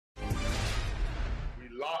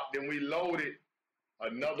locked and we loaded.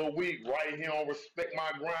 Another week right here on Respect My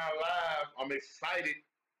Grind Live. I'm excited.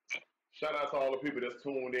 Shout out to all the people that's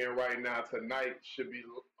tuned in right now. Tonight should be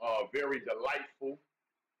very delightful.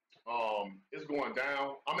 It's going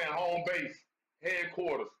down. I'm at home base,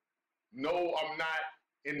 headquarters. No, I'm not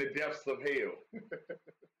in the depths of hell.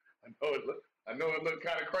 I know it look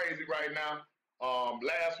kind of crazy right now.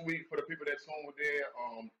 Last week, for the people that tuned in,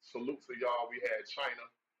 salute to y'all. We had China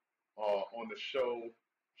on the show.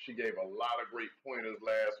 She gave a lot of great pointers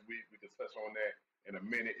last week. We can touch on that in a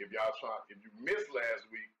minute. If you missed last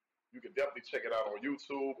week, you can definitely check it out on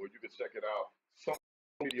YouTube, or you can check it out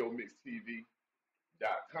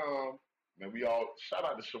videomixtv.com. Man, we all shout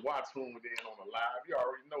out to Shawat tuned in on the live. You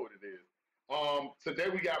already know what it is. Today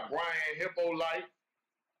we got Brian Hyppolite.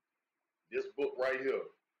 This book right here.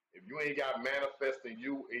 If you ain't got manifesting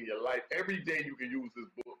you in your life, every day you can use this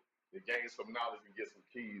book to gain some knowledge and get some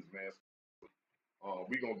keys, man.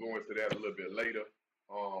 We're going to go into that a little bit later.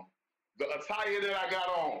 The attire that I got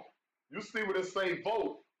on, you see what it say,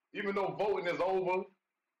 vote. Even though voting is over,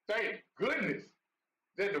 thank goodness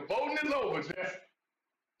that the voting is over, Jesse.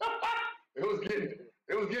 it was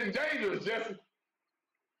getting dangerous, Jesse.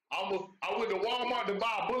 I went to Walmart to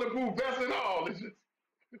buy a bulletproof vest and all.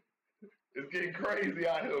 It's getting crazy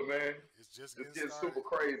out here, man. It's getting super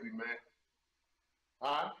crazy, man.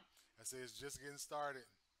 Huh? I say it's just getting started.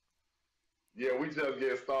 Yeah, we just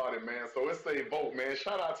getting started, man. So let's say vote, man.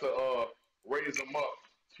 Shout out to Raise 'em Up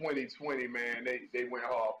 2020, man. They went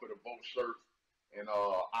hard for the vote shirts and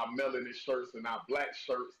our melanin shirts and our black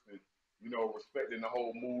shirts, and respecting the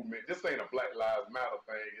whole movement. This ain't a Black Lives Matter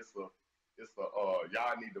thing. It's a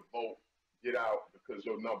y'all need to vote, get out because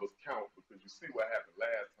your numbers count. Because you see what happened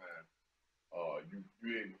last time. You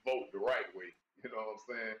didn't vote the right way. You know what I'm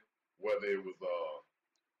saying? Whether it was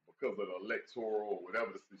because of the electoral or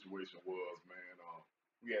whatever the situation was, man.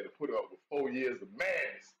 We had to put up with 4 years of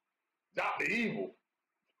madness. Dr. Evil.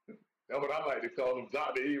 That's what I like to call him,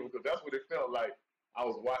 Dr. Evil, because that's what it felt like. I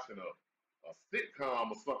was watching a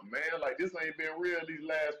sitcom or something, man. Like, this ain't been real these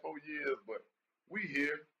last 4 years, but we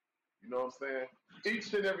here. You know what I'm saying?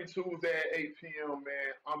 Each and every Tuesday at 8 p.m.,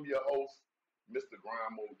 man, I'm your host, Mr.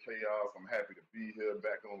 Grind Mode Chaos. I'm happy to be here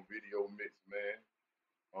back on Video Mix, man.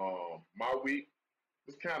 My week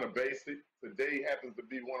was kind of basic. Today happens to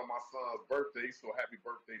be one of my son's birthdays, so happy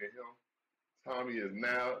birthday to him. Tommy is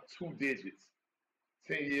now 2 digits,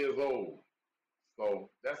 10 years old. So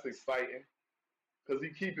that's exciting because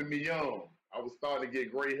he's keeping me young. I was starting to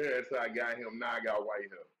get gray hair until I got him. Now I got white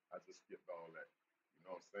hair. I just skipped all that. You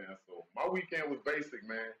know what I'm saying? So my weekend was basic,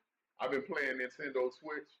 man. I've been playing Nintendo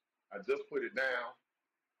Switch. I just put it down.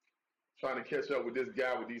 Trying to catch up with this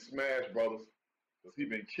guy with these Smash Brothers because he's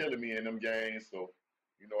been killing me in them games. So,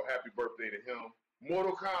 happy birthday to him.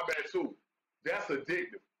 Mortal Kombat 2. That's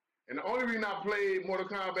addictive. And the only reason I played Mortal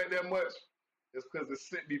Kombat that much is because it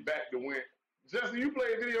sent me back to when. Jesse, you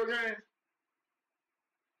play video games?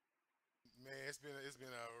 Man, it's been a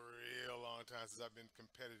real long time since I've been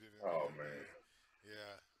competitive. Oh, man.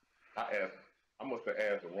 Yeah. I must have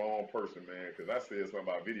asked the wrong person, man, because I said something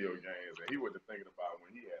about video games, and he wasn't thinking about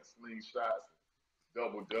when he had slingshots and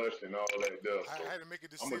double dutch and all that stuff. So I had to make a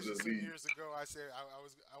decision some years ago. I said I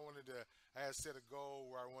had set a goal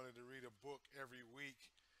where I wanted to read a book every week.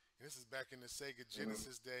 And this is back in the Sega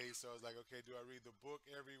Genesis days, so I was like, okay, do I read the book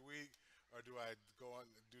every week or do I go on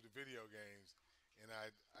and do the video games? And I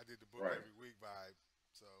did the book every week vibe.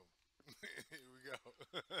 So here we go.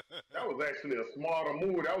 That was actually a smarter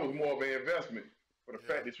move. That was more of an investment for the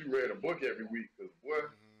fact that you read a book every week. Because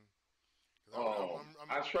what?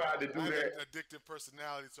 I tried to do that. I have an addictive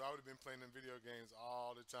personality, so I would have been playing them video games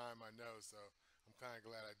all the time. I know, so I'm kind of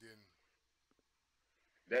glad I didn't.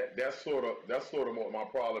 That's sort of what my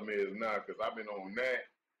problem is now, because I've been on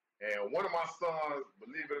that. And one of my sons,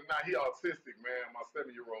 believe it or not, he autistic, man. My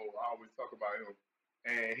 7-year-old, I always talk about him,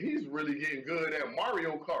 and he's really getting good at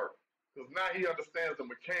Mario Kart because now he understands the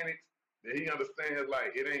mechanics. That he understands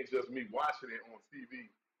like it ain't just me watching it on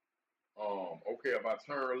TV. Okay, if I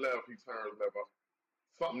turn left, he turns left.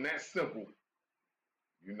 Something that simple,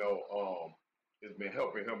 it's been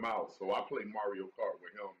helping him out. So I play Mario Kart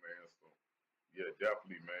with him, man. So yeah,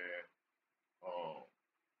 definitely, man.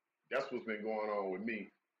 That's what's been going on with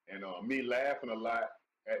me, and me laughing a lot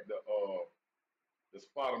at the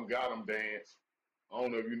Spot 'em Got 'em dance. I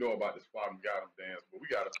don't know if you know about the Spot 'em Got 'em dance, but we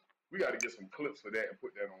gotta get some clips of that and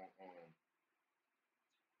put that on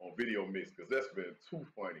Video Mix because that's been too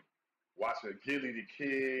funny. Watching Gilly the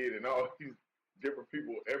Kid and all these different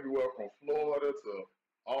people everywhere from Florida to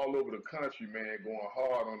all over the country, man, going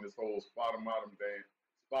hard on this whole Spot 'em Got 'em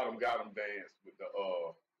dance with the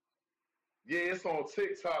Yeah, it's on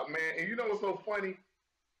TikTok, man. And you know what's so funny?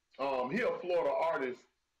 He a Florida artist.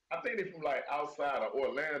 I think they from like outside of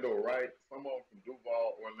Orlando, right? Some of them from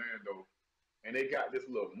Duval, Orlando, and they got this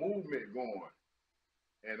little movement going.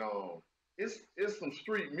 And it's some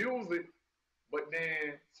street music, but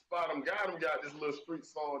then Spot 'em got 'em got this little street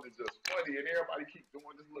song that's just funny, and everybody keep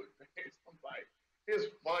doing this little dance. I'm like, it's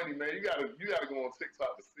funny, man. You gotta go on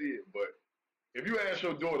TikTok to see it. But if you ask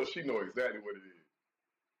your daughter, she know exactly what it is.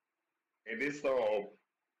 And this song,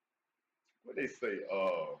 what they say,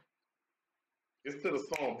 it's to the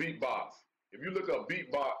song Beatbox. If you look up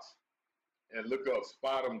Beatbox and look up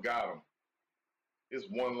Spot 'em got 'em, it's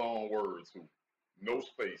one long word too, no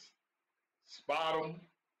space. Spot 'em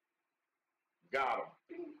got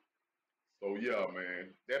 'em. So yeah,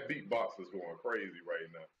 man, that beatbox is going crazy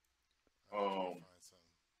right now. I definitely find something.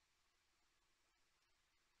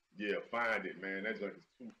 Yeah, find it, man. That junk is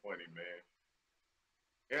too funny, man.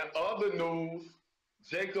 And other news,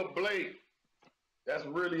 Jacob Blake. That's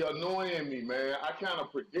really annoying me, man. I kind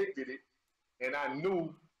of predicted it, and I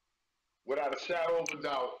knew without a shadow of a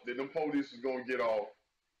doubt that them police was gonna get off,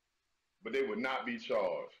 but they would not be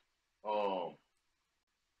charged. Um,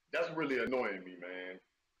 that's really annoying me, man.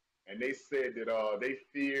 And they said that they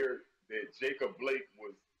feared that Jacob Blake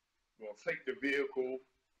was gonna take the vehicle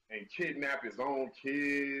and kidnap his own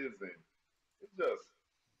kids, and it's just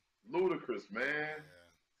ludicrous, man.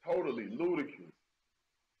 Yeah, Totally ludicrous.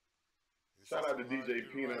 it's Shout just out to so hard to DJ do the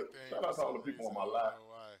right Peanut. thing Shout for out to all some the people on reason. my I don't life. know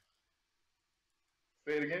why.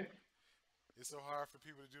 Say it again. It's so hard for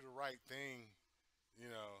people to do the right thing. You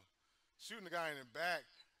know, shooting the guy in the back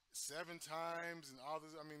 7 times and all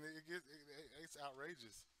this. I mean, it's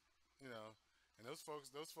outrageous. You know, and those folks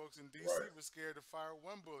in D.C. Right. were scared to fire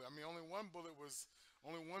one bullet. I mean, only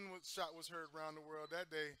shot was heard around the world that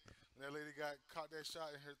day when that lady got caught that shot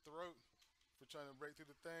in her throat for trying to break through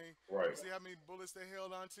the thing. You Right. see how many bullets they held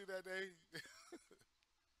on to that day?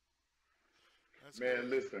 That's Man, crazy.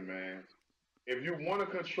 listen, man. If you want to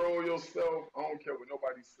control yourself, I don't care what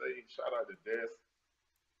nobody say. Shout out to Des.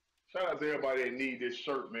 Shout out to everybody that need this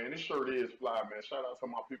shirt, man. This shirt is fly, man. Shout out to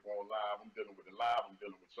my people on live. I'm dealing with the live. I'm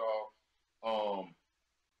dealing with y'all.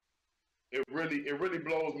 It really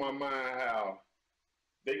blows my mind how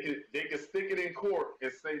they can stick it in court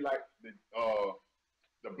and say like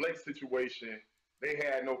the Blake situation, they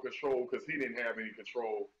had no control because he didn't have any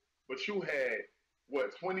control. But you had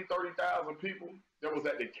what 20, 30,000 people that was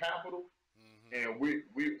at the Capitol, Hmm. and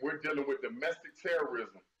we're dealing with domestic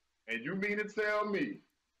terrorism. And you mean to tell me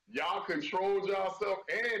y'all controlled yourself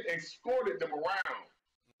and escorted them around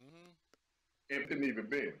Hmm. and didn't even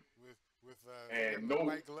been With they gave and him the no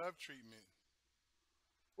white glove treatment.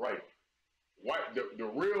 right the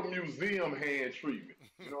real museum hand treatment.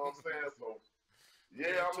 You know what I'm saying? So They yeah,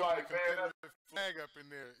 even I'm took the like, man, Confederate flag up in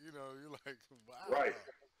there. You know, you're like, right. wow.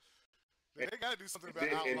 They got to do something And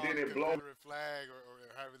about then and outlawing then the it blows. Confederate flag, or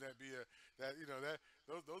having that be a that you know that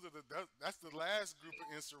those are that's the last group of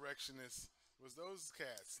insurrectionists was those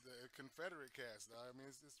cats, the Confederate cats. I mean,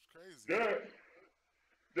 it's crazy. That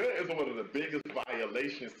that is one of the biggest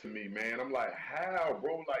violations to me, man. I'm like, how,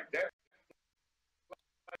 bro? Like that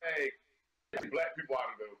flag, black people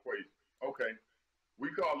out of the equation. Okay, we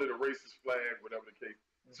call it a racist flag, whatever the case.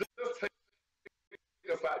 Just take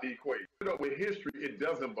us out the equation. You know, with history, it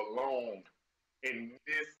doesn't belong in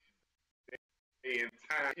this day and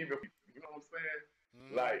time. Even you know what I'm saying?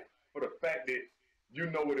 Hmm. Like for the fact that you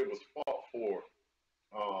know what it was fought for.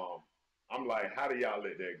 Um, I'm like, how do y'all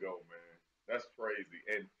let that go, man? That's crazy.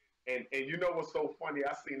 And you know what's so funny?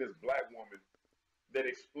 I seen this black woman that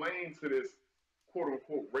explained to this quote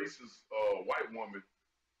unquote racist white woman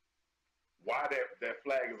why that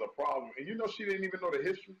flag is a problem. And you know she didn't even know the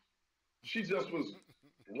history. She just was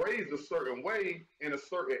raised a certain way in a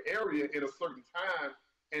certain area in a certain time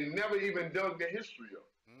and never even dug the history up.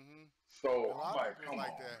 Hmm. A So I'm lot of like, people is come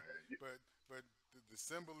like on, that, man. but the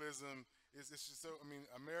symbolism is it's just so. I mean,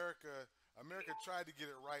 America tried to get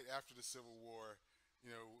it right after the Civil War.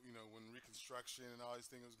 When Reconstruction and all these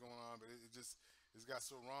things was going on, but it's got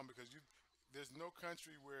so wrong because there's no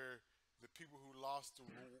country where the people who lost the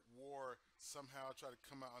war somehow try to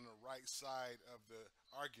come out on the right side of the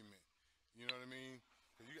argument. You know what I mean?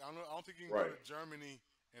 'Cause I don't think you can go Right, to Germany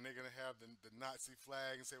and they're gonna have the Nazi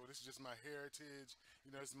flag and say, "Well, this is just my heritage.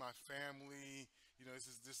 This is my family. This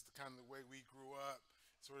is just the kind of the way we grew up,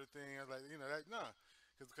 sort of thing." I was like, that nah,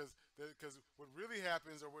 because what really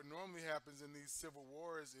happens or what normally happens in these civil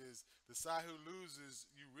wars is the side who loses,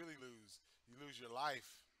 you really lose. You lose your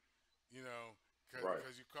life. You know, right,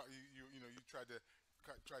 because you tried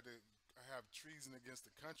to have treason against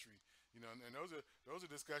the country. And those are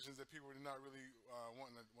discussions that people are not really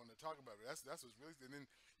wanting to talk about it. That's what's really. And then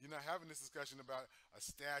you're not having this discussion about a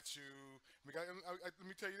statue. Let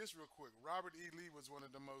me tell you this real quick. Robert E. Lee was one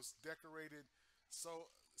of the most decorated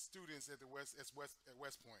students at West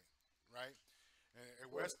Point, right? And at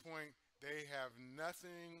Right. West Point, they have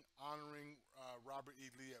nothing honoring Robert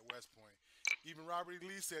E. Lee at West Point. Even Robert E.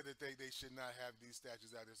 Lee said that they should not have these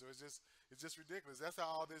statues out there. So it's just ridiculous. That's how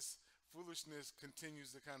all this foolishness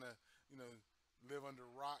continues to kind of live under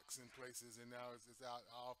rocks in places, and now it's out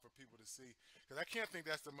all for people to see. Because I can't think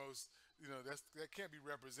that's the most that can't be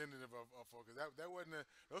representative of folks. That wasn't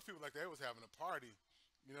those people like they was having a party.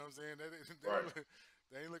 You know what I'm saying? Right.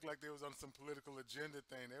 They ain't look like they was on some political agenda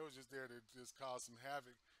thing. They was just there to just cause some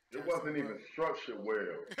havoc, It turn some wasn't even structured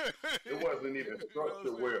well. It wasn't even you know what I'm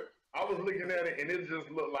structured saying? well. I was looking at it and it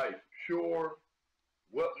just looked like pure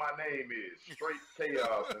what my name is, straight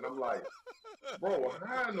chaos. And I'm like, bro,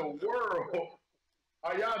 how in the world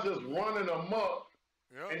are y'all just running amok?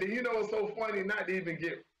 Yep. And then it's so funny not to even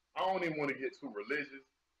get. I don't even want to get too religious,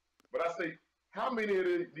 but I say, how many of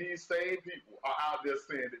these same people are out there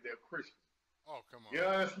saying that they're Christians? Oh, come on. You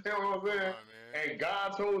understand what I'm Come saying? on, man. And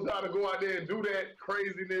God told y'all to go out there and do that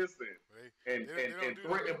craziness and, They don't and do the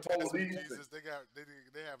threaten New Testament police. Jesus.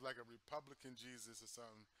 They have like a Republican Jesus or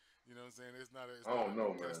something. You know what I'm saying? It's not I a don't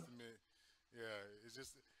know, New man. Testament. Yeah, it's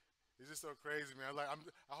just so crazy, man.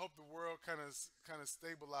 I hope the world kind of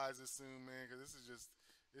stabilizes soon, man, because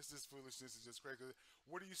this foolishness is just crazy. 'Cause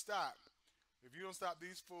where do you stop? If you don't stop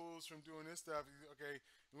these fools from doing this stuff, okay.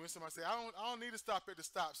 When somebody say, I don't need to stop at the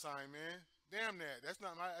stop sign, man. Damn that. That's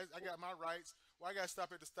not I got my rights. Why I got to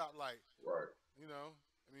stop at the stoplight? Right. You know.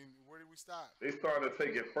 I mean, where did we stop? They starting to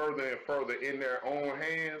take it further and further in their own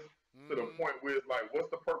hands to the Mm-hmm. point where it's like, what's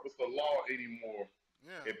the purpose of law anymore?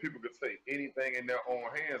 Yeah. And people could take anything in their own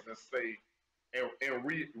hands and say, and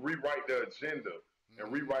rewrite the agenda and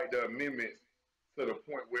Mm-hmm. rewrite the amendments to the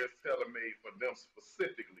point where it's tailor made for them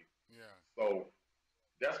specifically. Yeah. So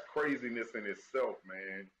that's craziness in itself,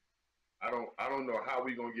 man. I don't know how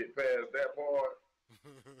we gonna get past that part,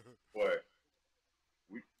 but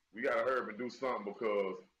we we gotta hurry up and do something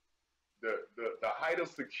because the height of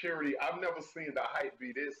security, I've never seen the height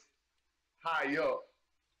be this high up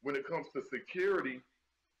when it comes to security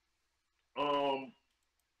um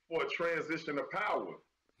for a transition of power.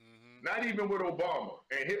 Mm-hmm. Not even with Obama.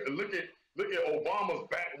 And here, look at Obama's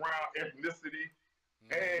background, ethnicity,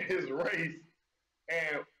 and Mm-hmm. his race.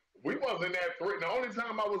 And we wasn't that threatened. The only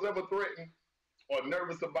time I was ever threatened or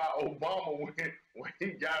nervous about Obama when he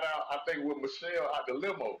got out, I think with Michelle out the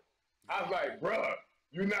limo. I was Yeah. like, bruh,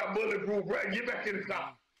 you not bulletproof, bruh. Get back in the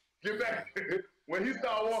car. Mm-hmm. Get Yeah. back. When he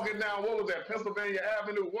started walking down, what was that, Pennsylvania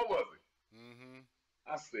Avenue? What was it? Mm-hmm.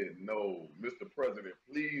 I said, no, Mr. President,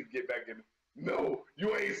 please get back in. No,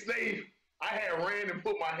 you ain't safe. I had ran and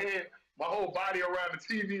put my whole body around the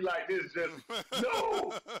TV like this, just,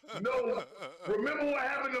 no, no. Remember what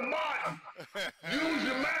happened to Martin? Use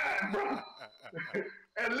your mind, bro.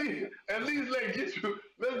 at least let's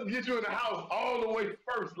get you in the house all the way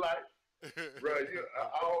first, like, bro.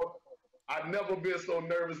 I've never been so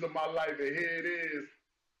nervous in my life, and here it is.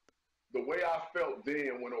 The way I felt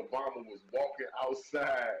then when Obama was walking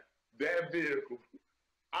outside that vehicle,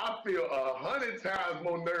 I feel 100 times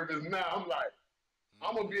more nervous now. I'm like,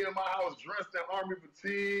 I'm gonna be Mm-hmm. in my house dressed in army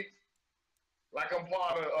fatigues, like I'm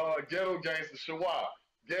part of Ghetto Gangsta Shawa.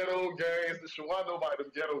 Ghetto Gangsta Shawa, nobody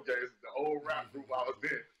them Ghetto Gangsters, the old rap group I was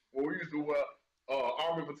in. When we used to wear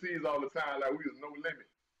army fatigues all the time, like we was no limit.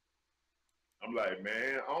 I'm like,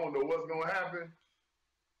 man, I don't know what's gonna happen,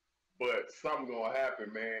 but something gonna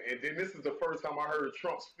happen, man. And then this is the first time I heard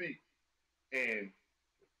Trump speak, and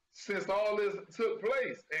since all this took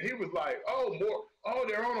place, and he was like, oh,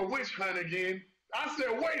 they're on a witch hunt again. I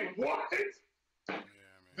said, wait, what? Yeah, man.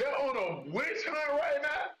 They're on a witch hunt right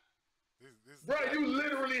now? This is Bro, you exactly.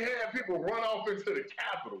 literally had people run off into the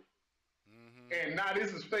Capitol, Mm-hmm. and now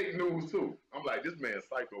this is fake news too. I'm like, this man's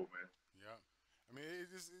psycho, man. Yeah. I mean,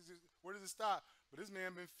 it's just where does it stop? But this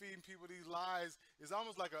man been feeding people these lies. It's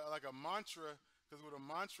almost like a mantra. Because with a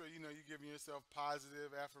mantra, you're giving yourself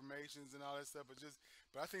positive affirmations and all that stuff. But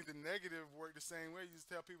I think the negative work the same way. You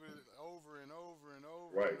just tell people over and over and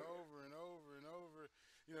over Right, and over and over and over.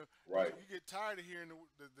 You know, right, you get tired of hearing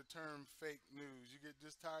the term fake news. You get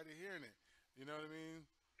just tired of hearing it. You know what I mean?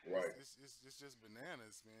 right. It's just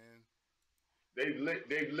bananas, man. They've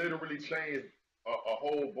literally changed a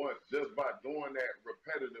whole bunch just by doing that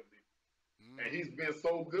repetitively. And Mm-hmm. he's been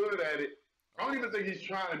so good at it. I Oh don't yeah, even think he's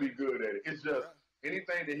trying to be good at it. It's just yeah.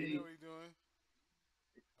 anything that He know what he's doing.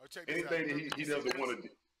 Oh, check this out. anything that Did he you see doesn't this? want to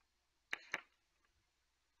do.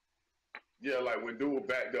 Yeah, like when dude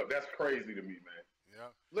backed up, that's crazy to me, man. Yep. Yeah.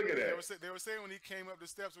 Look at that. They were saying when he came up the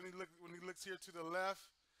steps, when he looks here to the left,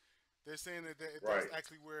 they're saying that that's Right.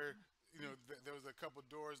 actually where there was a couple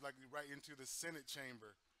doors like right into the Senate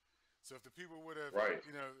chamber. So if the people would have, Right.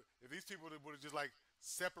 if these people would have just like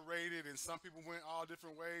separated and some people went all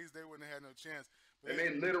different ways, they wouldn't have had no chance. But And they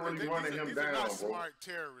literally running him these are down, not bro. smart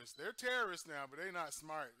terrorists. They're terrorists now, but they're not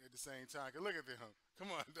smart at the same time. 'Cause look at them.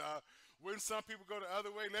 Come on, dog. Wouldn't some people go the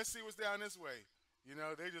other way? Let's see what's down this way.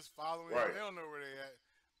 They just following him. Right. They don't know where they at.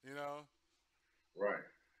 You know. Right.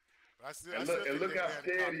 But I still And think look they how had to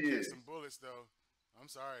scared he catch is. some bullets though. I'm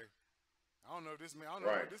sorry. I don't know this man. I don't know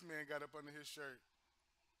Right. what this man got up under his shirt.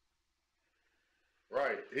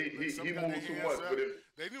 Right. He moved too much. But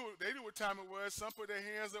they knew what time it was. Some put their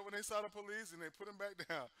hands up when they saw the police and they put them back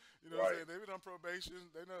down. You know what I'm saying? They were on probation.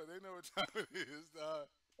 They know what time it is.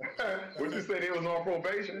 Would you say they was on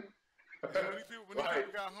probation? When these people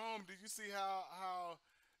got home, did you see how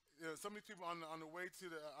some of these people on the way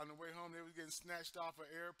home, they were getting snatched off of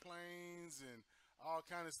airplanes and all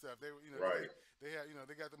kind of stuff. They were Right. they had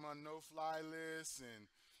they got them on no-fly lists and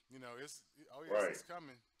Right. it's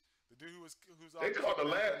coming. The dude who's They caught the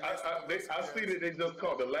last. I see that they just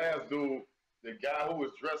caught the last dude, the guy who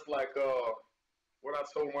was dressed like what I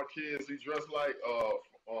told my kids he dressed like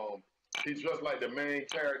the main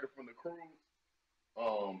character from the cruise.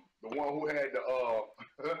 The one who had the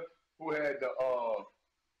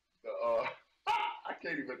I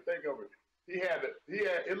can't even think of it. He had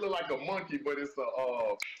it looked like a monkey, but it's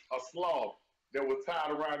a sloth that was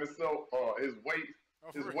tied around himself. His waist,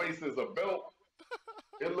 waist is a belt.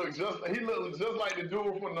 He looked just like the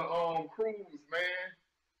dude from the cruise, man.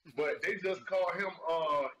 But they just caught him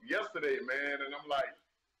yesterday, man, and I'm like,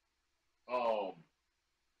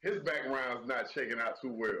 his background's not checking out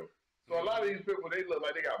too well. So a lot of these people, they look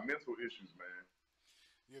like they got mental issues, man.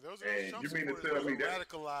 Yeah, those are and Trump you mean to supporters. tell me that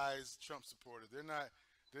Radicalized Trump supporters. They're not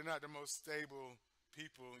the most stable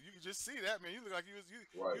people. You can just see that, man. You look like you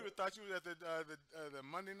would have thought you was at the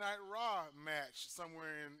Monday Night Raw match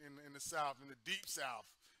somewhere in the South, in the deep South.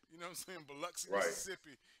 You know what I'm saying? Biloxi,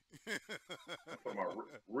 Mississippi. I'm talking about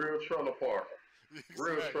real trailer park.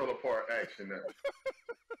 Exactly. Real trailer park action there.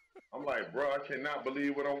 I'm like, bro, I cannot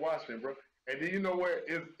believe what I'm watching, bro. And then you know what?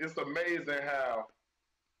 It's amazing how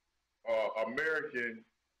America,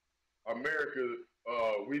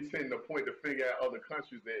 we tend to point the finger at other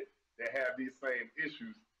countries that have these same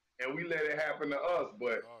issues, and we let it happen to us.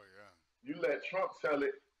 But you let Trump tell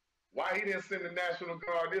it. Why he didn't send the National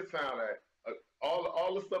Guard this time?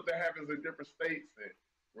 All the stuff that happens in different states. And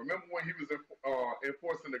remember when he was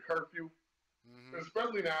enforcing the curfew,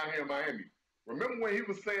 especially down here in Miami. Remember when he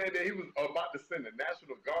was saying that he was about to send the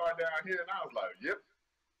National Guard down here, and I was like, "Yep,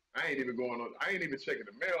 I ain't even checking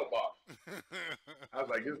the mailbox." I was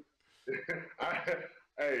like,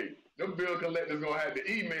 "Hey, them bill collectors gonna have to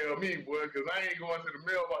email me, boy, because I ain't going to the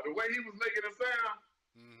mailbox." The way he was making it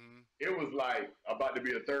sound, it was like about to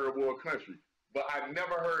be a third world country. But I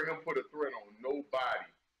never heard him put a threat on nobody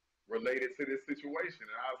related to this situation,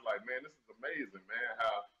 and I was like, "Man, this is amazing, man.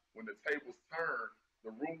 How when the tables turn,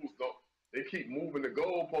 the rules don't." They keep moving the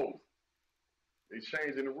goalposts. They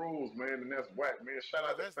changing the rules, man, and that's whack, man. Shout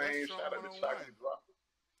out to Fame, shout out to Chocolate Drop.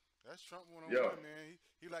 That's Trump 101, man.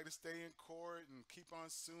 He like to stay in court and keep on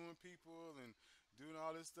suing people and doing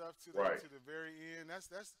all this stuff to the very end. That's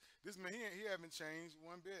this man. He haven't changed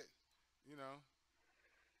one bit, you know.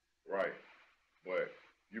 Right, but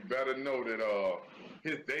you better know that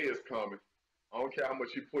his day is coming. I don't care how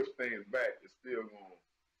much you push things back. He's still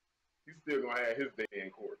gonna have his day in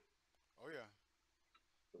court. Oh yeah.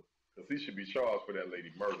 Because he should be charged for that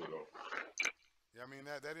lady murder, though. Yeah, I mean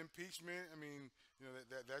that impeachment. I mean,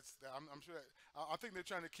 I'm sure. I think they're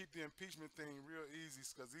trying to keep the impeachment thing real easy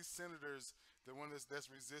because these senators, the one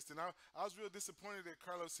that's resisting. I was real disappointed that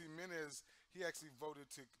Carlos Jimenez he actually voted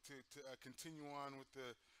to continue on with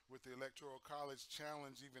the Electoral College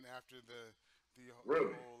challenge even after the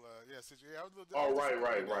really? whole situation. Yeah, I was a little. Oh right.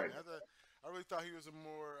 I really thought he was a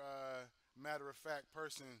more matter of fact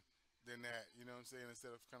person than that, you know what I'm saying? Instead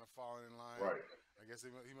of kind of falling in line, right? I guess he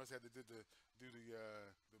must have to do the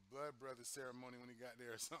blood brothers ceremony when he got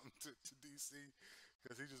there or something to DC,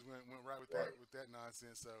 because he just went right with that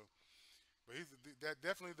nonsense. So, but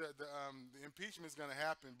definitely the impeachment is going to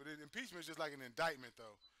happen. But impeachment is just like an indictment,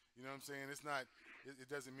 though. You know what I'm saying? It's not. It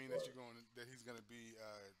doesn't mean that he's going to be.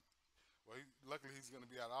 Luckily he's going to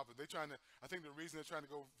be out of office. I think the reason they're trying to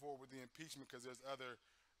go forward with the impeachment because there's other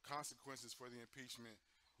consequences for the impeachment.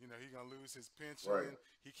 You know, he's gonna lose his pension. Right.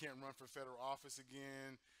 He can't run for federal office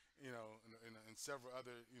again. You know, and several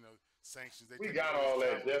other sanctions. We got all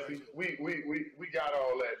that, Jesse. We got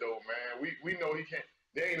all that though, man. We know he can't.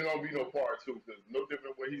 there ain't gonna be no part two because no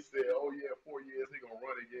different when he said, "Oh yeah, 4 years he gonna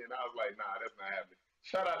run again." I was like, "Nah, that's not happening."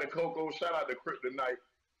 Shout out to Coco. Shout out to Kryptonite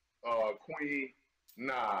Queen.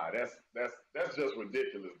 Nah, that's just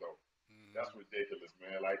ridiculous though. That's Mm-hmm. ridiculous,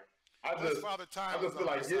 man. Like I Plus, just Father I Time just is feel on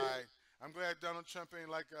our like get side. I'm glad Donald Trump ain't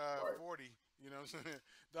like right, 40. You know what I'm saying?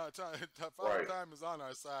 Father right. Time is on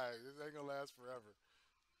our side. It ain't gonna last forever.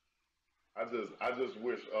 I just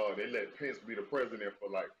wish they let Pence be the president for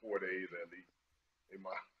like 4 days at least. In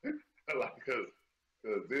my like, cause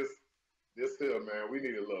this here, man, we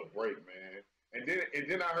need a little break, man. And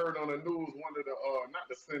then I heard on the news one of the not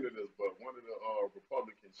the senators, but one of the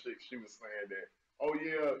Republican chicks, she was saying that, oh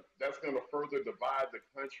yeah, that's gonna further divide the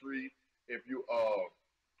country if you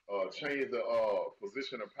change the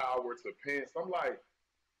position of power to Pence. I'm like,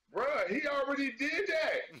 bruh, he already did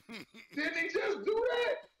that. Didn't he just do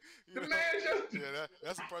that? You The know? man just Yeah,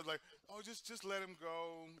 that's the part. Like, oh, just let him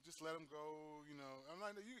go. Just let him go. You know, I'm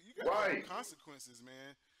like, you got to have right, consequences,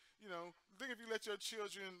 man. You know, think if you let your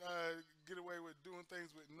children get away with doing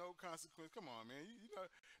things with no consequence. Come on, man. You know,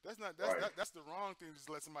 right, that's the wrong thing. Just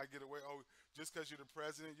let somebody get away. Oh, just because you're the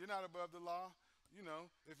president, you're not above the law. You know,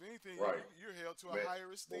 if anything, right, you're held to a man. higher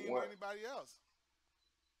But esteem one than anybody else.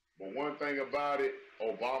 but one thing about it,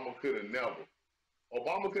 Obama could have never.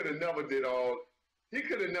 Obama could have never did all. He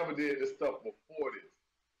could have never did this stuff before this,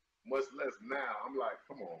 much less now. I'm like,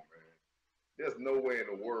 come on, man. There's no way in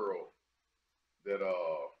the world that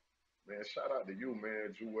man. Shout out to you,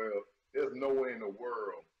 man, Joel. There's no way in the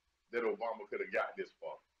world that Obama could have got this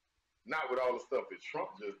far. Not with all the stuff that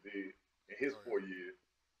Trump just did in his Oh yeah, 4 years.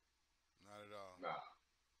 not at all. Nah,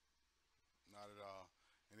 Not at all.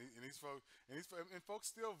 And these folks and folks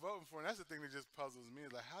still voting for him. That's the thing that just puzzles me.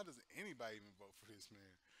 Is like, how does anybody even vote for this man?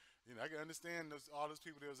 You know, I can understand all those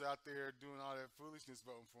people that was out there doing all that foolishness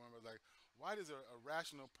voting for him. But like, why does a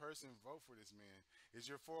rational person vote for this man? Is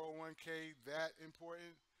your 401k that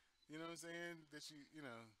important? You know what I'm saying? That you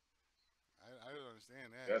know, I don't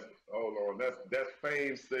understand that. that's hold on. That's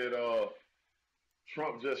Fame said.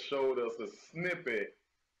 Trump just showed us a snippet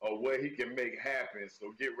of what he can make happen.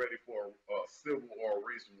 So get ready for a civil or a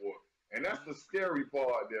race war. And that's the Mm-hmm. scary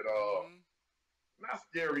part that Mm-hmm. not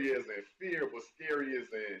scary as in fear, but scary as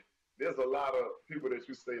in there's a lot of people that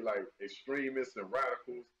you say like extremists and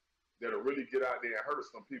radicals that'll really get out there and hurt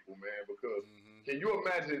some people, man. Because Mm-hmm. can you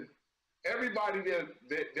imagine everybody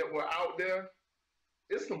that were out there?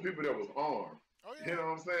 It's some people that was armed. Oh You know yeah.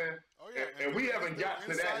 what I'm saying? Oh And, yeah. And and we people haven't they were got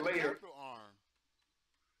to inside that the layer, Capitol arm.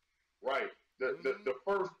 right? The, the Mm-hmm. the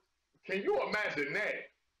first. Can you imagine that?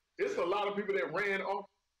 It's a Yeah. lot of people that ran off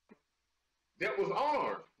that was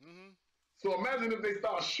armed. Mm-hmm. So imagine if they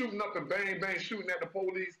start shooting up and bang bang shooting at the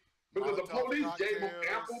police because the Molotov police gave them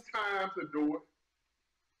ample cocktails. time to do it.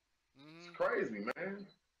 It's Mm-hmm. crazy, man.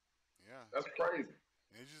 Yeah. That's crazy.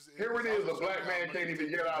 And Here it's it is, also a showing you black how man much can't we even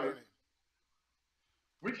take it get for out of. granted.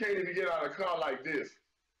 We can't even get out of a car like this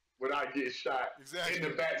without getting shot in the Exactly.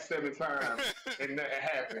 back 7 times, and nothing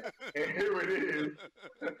happened. And here it is.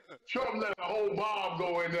 Trump let a whole bomb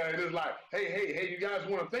go in there, and it's like, hey, you guys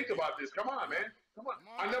want to think about this? Come on, Yeah. man. Come on. Come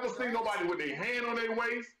on, I never seen guys. nobody with their hand on their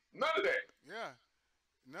waist. None of that. Yeah.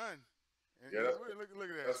 None. And Yeah, look at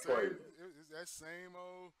that that's same. crazy. It's that same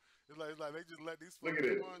old. It's like they just let these Look folks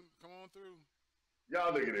at this. come on through.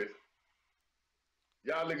 Y'all look at this.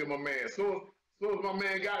 Y'all look at my man. Soon as my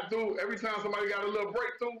man got through, every time somebody got a little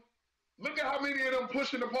breakthrough, look at how many of them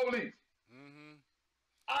pushing the police. Mm-hmm.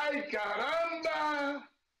 Ay caramba!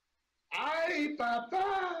 Ay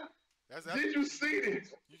papa! That's Did you see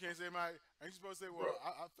this? you can't say my. Ain't you supposed to say? Bro, Well,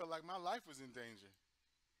 I felt like my life was in danger.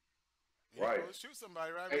 And you right. supposed to shoot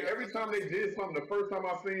somebody, right? I Hey, mean, every time they did something, the first time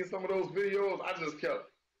I seen some of those videos, I just kept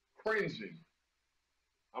cringing.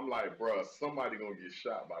 I'm like, bruh, somebody gonna get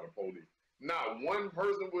shot by the police. Not one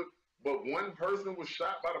person would, but one person was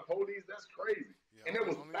shot by the police. That's crazy. yeah, And there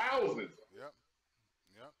was only. thousands. Yep.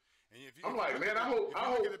 Yep. And I'm if you like, look at man, the if I you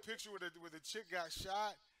look hope, at the picture where the chick got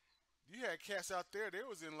shot, you had cats out there. They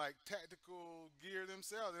was in like tactical gear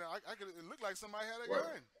themselves, and I could. It looked like somebody had a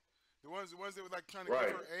right, gun. The ones that were like trying to give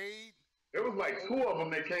right. her aid. There was like two of them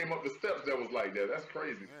that came up the steps that was like that. That's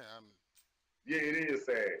crazy. Yeah, Yeah, it is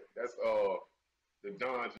sad. That's the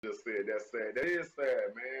Don just said. That's sad. That is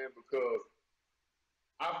sad, man, because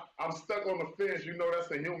I'm stuck on the fence. You know,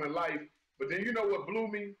 that's a human life. But then you know what blew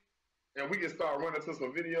me, and we can start running to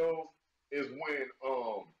some videos is when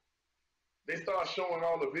they start showing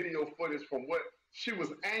all the video footage from what she was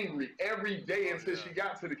angry every day oh until yeah, she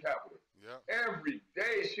got to the Capitol. yep. Every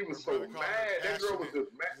day she Her was so brother called her mad. That girl was passionate.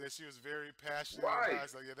 just mad. She said she was very passionate Right. about it.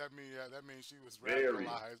 So yeah, that means she was Very.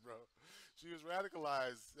 radicalized, bro. She was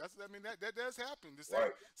radicalized. I mean, that does happen. The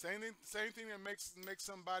Right, same thing that makes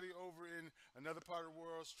somebody over in another part of the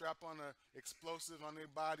world strap on a explosive on their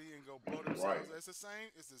body and go blow right. themselves. It's the same.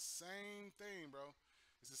 It's the same thing, bro.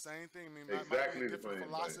 It's the same thing. I mean, might be a Exactly the different same thing.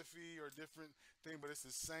 philosophy or different thing, but it's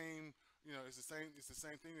the same. You know, it's the same. It's the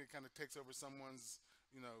same thing that kind of takes over someone's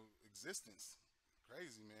existence.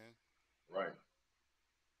 Crazy, man. Right.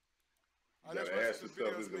 All You right, let's gotta run through ask some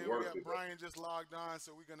yourself, videos, is it man. We worth got it though? Brian just logged on,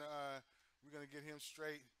 so we're gonna get him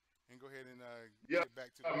straight and go ahead and Yeah, get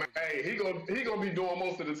back to the man. book. Hey, he gonna be doing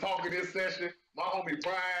most of the talking this session. My homie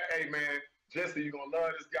Brian, hey man, Jesse, you gonna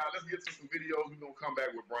love this guy. Let's get to some videos. We're gonna come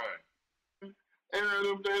back with Brian.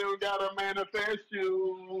 And they don't gotta manifest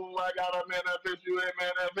you. I gotta manifest you and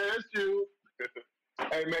manifest you.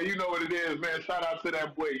 Hey man, you know what it is, man. Shout out to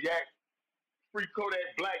that boy Yak. Free Kodak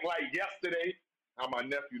Black like yesterday. How my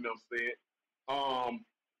nephew never said. Um,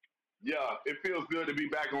 yeah, it feels good to be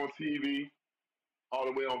back on TV, all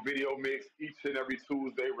the way on Video Mix each and every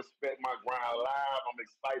Tuesday. Respect my grind live. I'm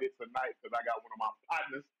excited tonight because I got one of my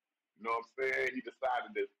partners. You know what I'm saying? He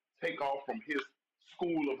decided to take off from his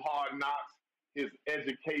school of hard knocks, his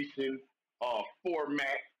education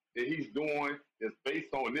format that he's doing is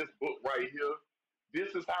based on this book right here.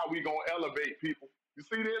 This is how we gonna elevate people. You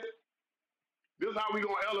see this? This is how we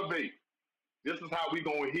gonna elevate. This is how we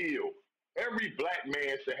gonna heal. Every black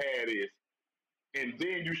man should have this, and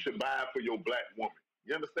then you should buy it for your black woman.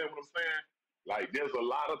 You understand what I'm saying? Like, there's a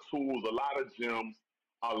lot of tools, a lot of gems,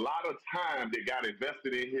 a lot of time that got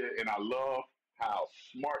invested in here, and I love how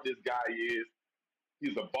smart this guy is.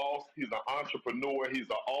 He's a boss, he's an entrepreneur, he's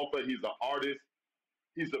an author, he's an artist,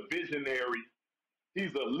 he's a visionary,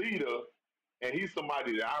 he's a leader, and he's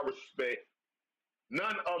somebody that I respect.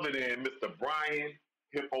 None other than Mr. Brian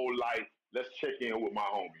Hyppolite. Let's check in with my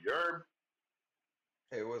homie. Herb,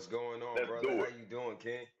 Hey, what's going on, let's brother? do How it. you doing,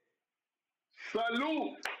 King?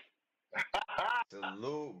 Salute.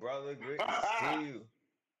 Salute, brother. Good to see you.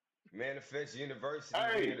 Manifest University,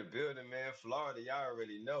 we in Hey, the building, man. Florida, y'all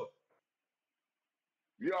already know.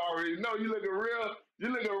 you already know you looking real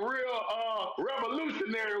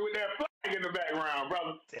revolutionary with that flag in the background,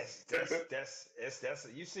 brother.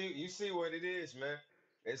 You see what it is, man.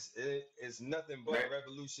 It's nothing Man, but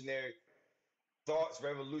revolutionary thoughts,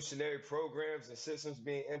 revolutionary programs and systems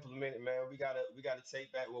being implemented, man. We gotta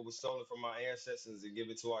take back what was stolen from our ancestors and give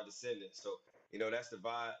it to our descendants. So, that's the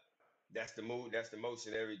vibe, that's the mood, that's the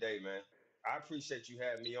motion every day, man. I appreciate you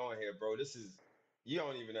having me on here, bro. This is You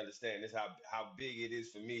don't even understand this how big it is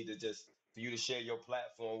for me to just for you to share your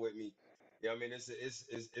platform with me. I mean,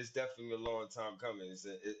 it's definitely a long time coming. It's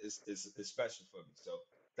special for me. So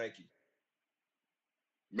thank you.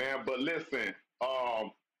 man, but listen,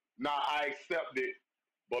 now I accept it,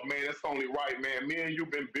 but man, it's only right, man. Me and you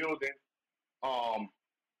been building um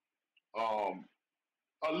um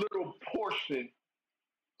a little portion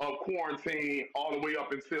of quarantine all the way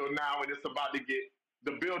up until now, and it's about to get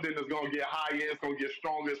the building is gonna get higher, it's gonna get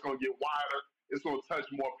stronger, it's gonna get wider, it's gonna touch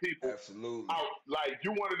more people. Absolutely. Out like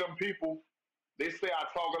you one of them people, they say I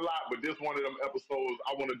talk a lot, but this one of them episodes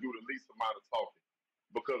I wanna do the least amount of talking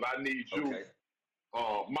because I need you, Okay.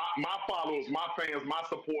 my followers, my fans, my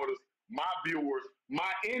supporters, my viewers,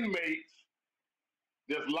 my inmates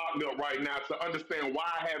that's locked up right now to understand why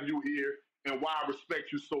I have you here and why I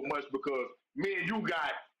respect you so much because me and you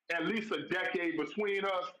got at least a decade between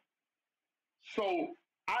us. So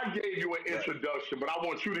I gave you an Right. introduction, but I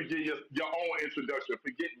want you to give your own introduction.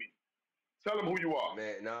 Forget me. Tell them who you are.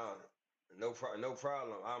 Man, nah, no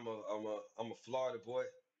problem. I'm a Florida boy,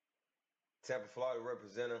 Tampa, Florida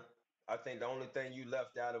representative. I think the only thing you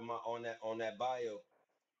left out of my on that bio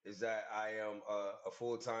is that I am a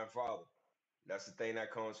full-time father. That's the thing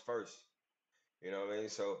that comes first. You know what I mean?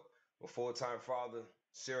 So, a full-time father,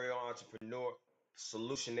 serial entrepreneur,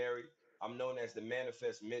 solutionary. I'm known as the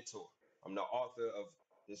Manifest Mentor. I'm the author of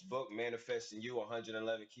this book, Manifesting You: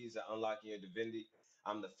 111 Keys to Unlocking Your Divinity.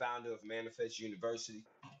 I'm the founder of Manifest University.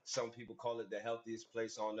 Some people call it the healthiest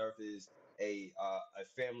place on earth. It is a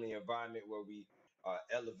family environment where we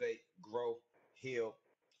elevate, grow, heal,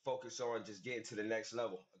 focus on just getting to the next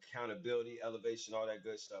level, accountability, elevation, all that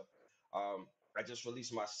good stuff. I just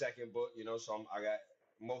released my second book, so I got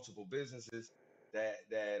multiple businesses that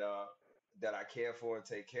I care for and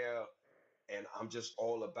take care of, and I'm just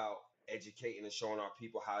all about educating and showing our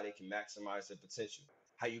people how they can maximize their potential,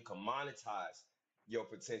 how you can monetize your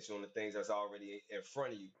potential and the things that's already in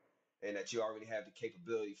front of you, and that you already have the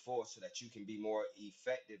capability for, so that you can be more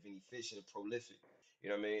effective and efficient and prolific. You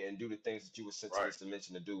know what I mean, and do the things that you were sent to Right, this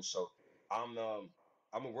dimension to do. So I'm um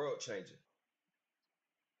I'm a world changer.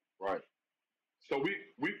 right. So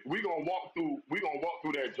we gonna walk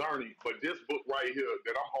through that journey. But this book right here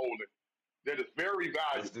that I'm holding, that is very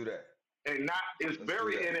Let's valuable do that. and not it's Let's do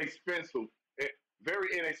very that. inexpensive.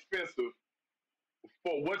 Very inexpensive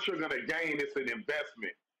for what you're gonna gain. It's an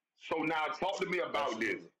investment. So now talk to me about this.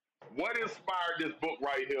 Absolutely. What inspired this book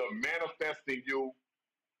right here, Manifesting You?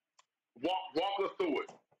 Walk us through it.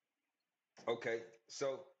 Okay.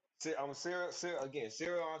 So I'm a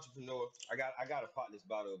serial entrepreneur. I got to pop this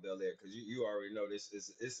bottle of Bel Air because you already know this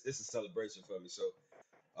is it's a celebration for me. So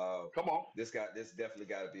uh Come on. this definitely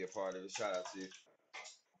got to be a part of it. Shout out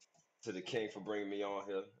to the king for bringing me on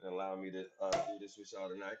here and allowing me to do this with y'all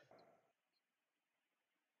tonight.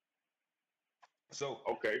 So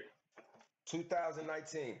Okay.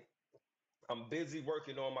 2019, I'm busy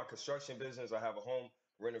working on my construction business. I have a home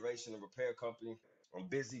renovation and repair company. I'm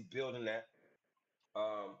busy building that.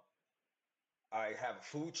 Um, I have a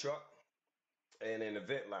food truck and an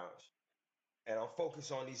event lounge, and I'm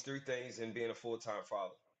focused on these three things and being a full-time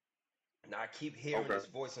father. Now I keep hearing Okay. this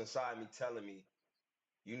voice inside me telling me,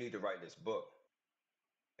 "You need to write this book."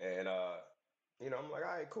 And I'm like,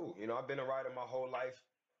 "All right, cool." I've been a writer my whole life.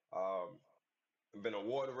 Um, I've been an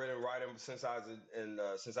award-winning writer since I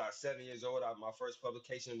was 7 years old. My first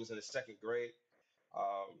publication was in the second grade.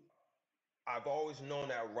 Um, I've always known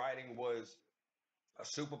that writing was a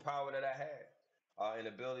superpower that I had, an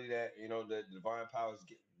ability that the divine powers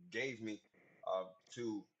gave me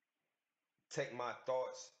to take my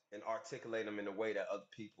thoughts and articulate them in a way that other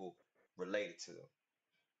people related to them.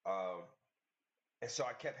 Um, and so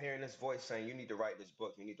I kept hearing this voice saying, "You need to write this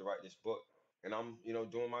book. You need to write this book." And I'm,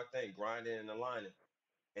 doing my thing, grinding and aligning.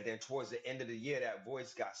 And then towards the end of the year, that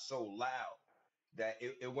voice got so loud that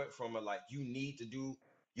it went from a like, you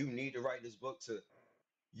need to write this book to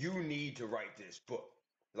you need to write this book.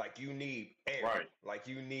 Like you need air. Right. Like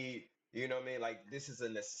you need, you know what I mean? Like this is a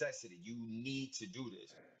necessity. You need to do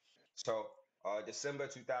this. So December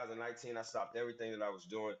 2019, I stopped everything that I was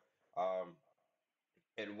doing. Um,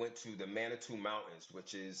 and went to the Manitou Mountains,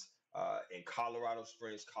 which is in Colorado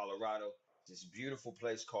Springs, Colorado. This beautiful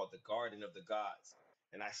place called the Garden of the Gods.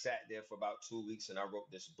 And I sat there for about 2 weeks and I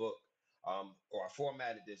wrote this book, or I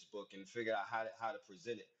formatted this book and figured out how to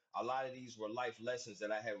present it. A lot of these were life lessons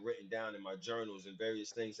that I had written down in my journals and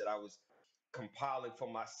various things that I was compiling for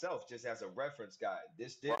myself just as a reference guide.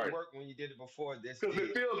 This didn't Right. work when you did it before. This Because it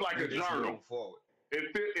did. feels like Do a this journal. moving forward.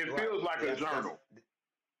 It Right. feels like a That's journal,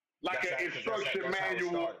 like an because instruction that's how it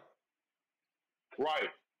manual. started.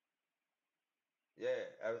 Right. Yeah,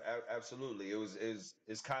 absolutely.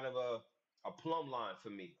 It's kind of a plumb line for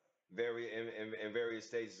me, very in various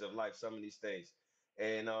stages of life. Some of these things,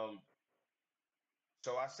 and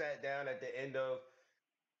so I sat down at the end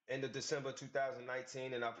of December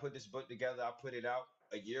 2019, and I put this book together. I put it out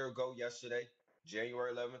a year ago yesterday,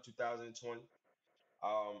 January 11th, 2020.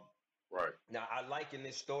 Um, Right. Now I liken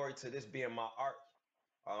this story to this being my art.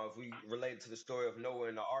 If we relate it to the story of Noah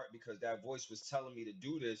and the ark, because that voice was telling me to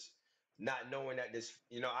do this, not knowing that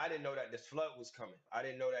I didn't know that this flood was coming. I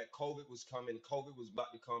didn't know that COVID was coming. COVID was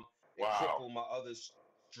about to come and Wow. cripple my other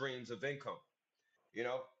streams of income. You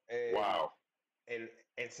know, and Wow. and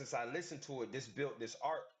and since I listened to it, this built this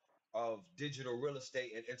arc of digital real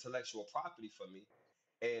estate and intellectual property for me.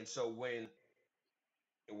 And so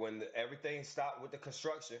everything stopped with the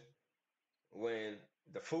construction, when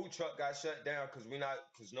the food truck got shut down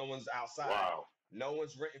because no one's outside, Wow. no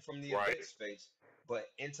one's renting from the Right. event space,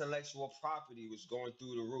 but intellectual property was going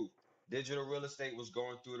through the roof. Digital real estate was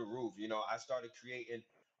going through the roof. I started creating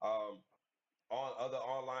um, on other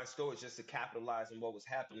online stores just to capitalize on what was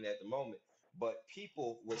happening at the moment. But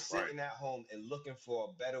people were Right. sitting at home and looking for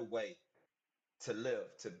a better way to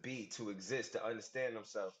live, to be, to exist, to understand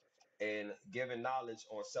themselves, and giving knowledge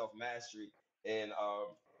on self mastery and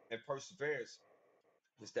perseverance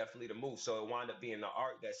was definitely the move. So it wound up being the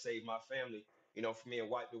art that saved my family, from being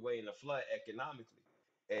wiped away in the flood economically.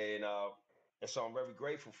 And uh, and so I'm very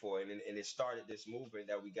grateful for it. And it started this movement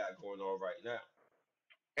that we got going on right now.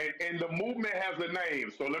 And the movement has a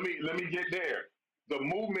name. So let me get there. The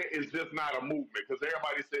movement is just not a movement because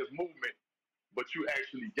everybody says movement, but you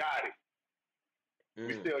actually got it.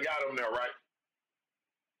 We Mm, still got them there, right?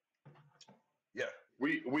 yeah.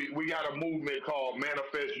 We got a movement called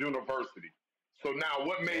Manifest University. So now,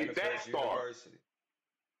 what made that Manifest start? University.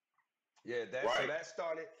 Yeah, so Right. that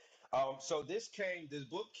started. So this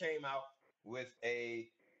book came out with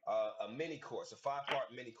a mini course, a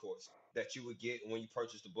 5-part mini course that you would get when you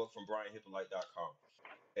purchased the book from BrianHyppolite.com.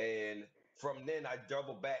 And from then I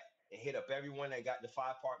doubled back and hit up everyone that got the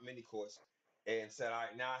 5-part mini course and said, all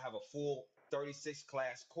right, now I have a full 36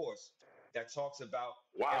 class course that talks about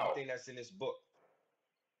Wow. everything that's in this book.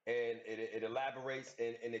 and it elaborates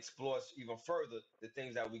and explores even further the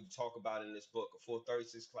things that we talk about in this book, a full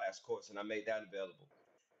 36 class course, and I made that available.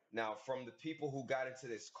 Now, from the people who got into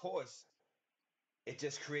this course, it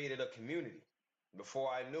just created a community. Before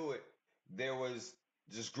I knew it, there was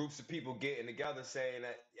just groups of people getting together saying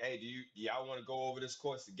that, hey, do y'all want to go over this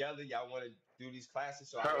course together? Y'all want to do these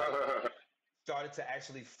classes? So I like started to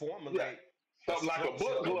actually Yeah, formulate a something like a structure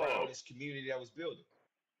book around club. this community that was building.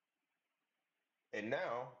 And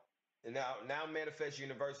now Manifest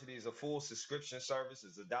University is a full subscription service.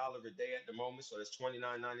 It's $1 a day at the moment, so that's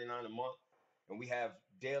 $29.99 a month. And we have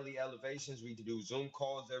daily elevations. We do Zoom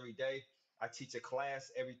calls every day. I teach a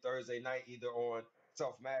class every Thursday night, either on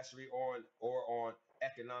self mastery or on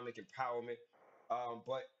economic empowerment.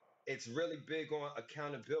 But it's really big on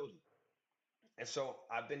accountability. And so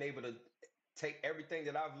I've been able to take everything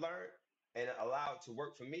that I've learned and allow it to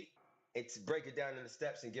work for me and to break it down into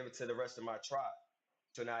steps and give it to the rest of my tribe.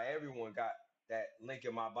 So now everyone got that link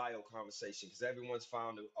in my bio conversation because everyone's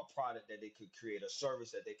found a product that they could create, a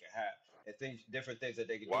service that they can have, and things, different things that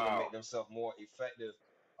they could do to Wow. make themselves more effective,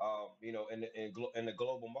 in the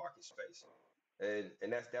global market space.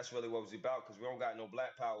 And that's really what it was about because we don't got no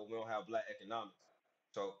black power, we don't have black economics.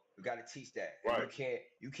 So we got to teach that, and Right.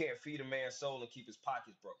 you can't feed a man's soul and keep his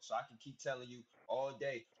pockets broke. So I can keep telling you all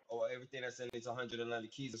day, oh, everything that's in these 111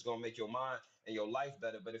 keys is gonna make your mind and your life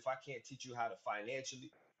better. But if I can't teach you how to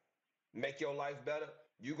financially make your life better,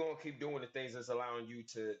 you're gonna keep doing the things that's allowing you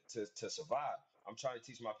to survive. I'm trying to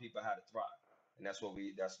teach my people how to thrive, and that's what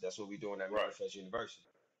we doing at Right. Manifest University.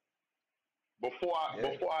 Yeah,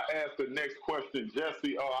 Before I ask the next question,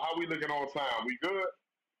 Jesse, how we looking on time? We good?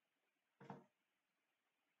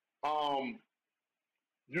 Um,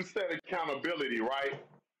 you said accountability, right?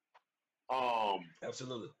 Um,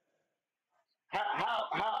 absolutely.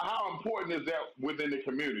 how important is that within the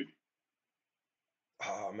community?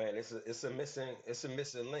 Oh man, it's a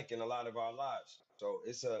missing link in a lot of our lives. So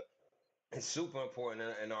it's super important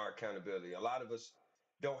in our accountability. A lot of us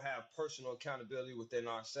don't have personal accountability within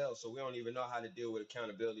ourselves, so we don't even know how to deal with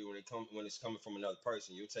accountability when it's coming from another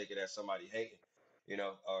person. You'll take it as somebody hating,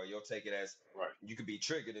 or you'll take it as Right. you could be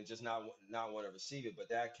triggered and just not want to receive it. But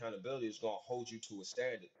that accountability is going to hold you to a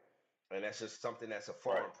standard, and that's just something that's a Right.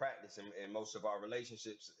 foreign practice in most of our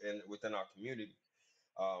relationships and within our community.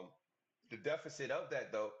 Um, the deficit of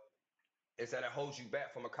that though is that it holds you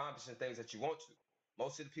back from accomplishing things that you want to.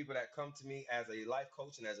 Most of the people that come to me as a life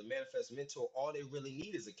coach and as a manifest mentor, all they really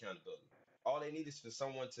need is accountability. All they need is for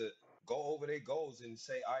someone to go over their goals and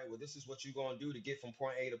say, all right, well, this is what you're going to do to get from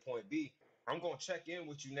point A to point B. I'm going to check in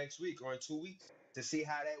with you next week or in 2 weeks to see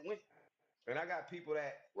how that went. And I got people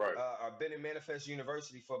that Right. have been in Manifest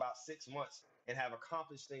University for about 6 months and have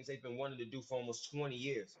accomplished things they've been wanting to do for almost 20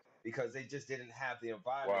 years because they just didn't have the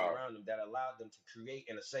environment Wow. around them that allowed them to create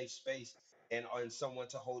in a safe space and someone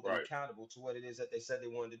to hold them Right. accountable to what it is that they said they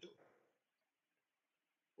wanted to do.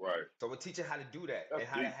 Right. So we're teaching how to do that That's and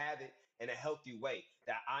how to deep. have it in a healthy way.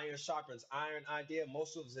 That iron sharpens iron idea,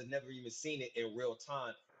 most of us have never even seen it in real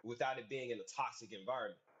time without it being in a toxic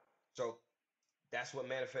environment. So that's what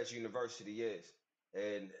Manifest University is.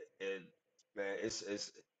 And man,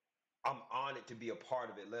 it's I'm honored to be a part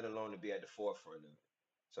of it, let alone to be at the forefront of it.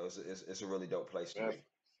 So it's a really dope place to That's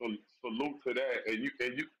be. salute to that.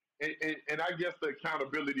 And I guess the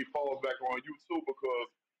accountability falls back on you too because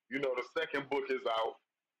the second book is out.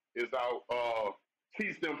 Is out.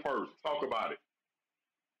 Teach them first. Talk about it.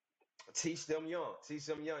 Teach them young. Teach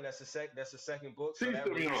them young. That's the second book. So Teach that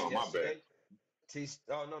them released young. My bad. yesterday. Teach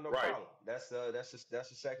oh no Right. problem. That's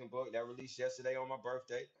the second book that released yesterday on my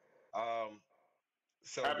birthday. Um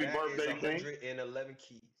so Happy that is birthday, King. 111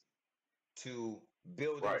 keys to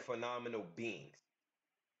building Right. phenomenal beings.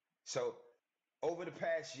 So over the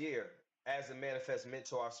past year, as a manifest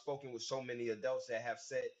mentor, I've spoken with so many adults that have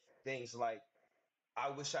said things like, I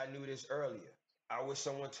wish I knew this earlier. I wish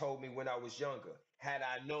someone told me when I was younger. Had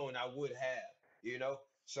I known, I would have, you know?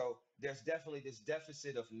 So there's definitely this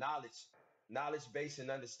deficit of knowledge base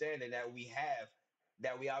and understanding that we have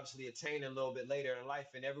that we obviously attain a little bit later in life.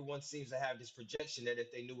 And everyone seems to have this projection that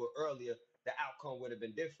if they knew it earlier, the outcome would have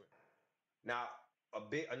been different. Now,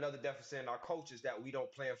 another deficit in our culture is that we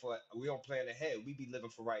don't plan ahead. We be living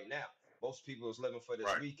for right now. Most people is living for this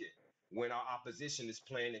Right. weekend when our opposition is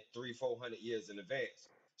planning 300-400 years in advance.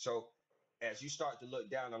 So as you start to look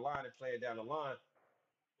down the line and plan down the line,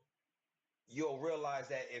 you'll realize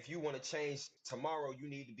that if you want to change tomorrow, you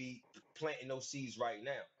need to be planting those seeds right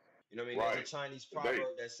now. You know what I mean? There's a Right. Chinese Today.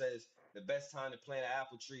 proverb that says the best time to plant an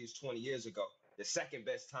apple tree is 20 years ago. The second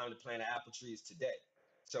best time to plant an apple tree is today.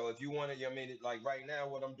 So if you want to, I mean, like right now,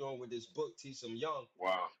 what I'm doing with this book, Teach 'em Young,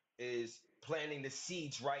 Wow. is planting the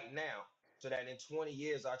seeds right now so that in 20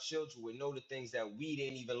 years our children would know the things that we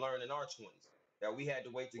didn't even learn in our 20s, that we had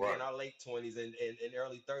to wait to get in Right. our late 20s and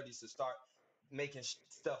early 30s to start making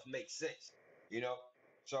stuff make sense, you know?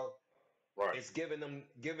 So Right. it's giving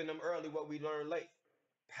them early what we learned late.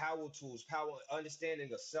 Power tools, power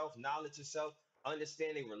understanding of self, knowledge of self,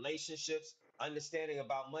 understanding relationships, understanding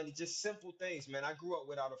about money, just simple things, man. I grew up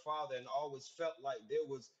without a father and always felt like there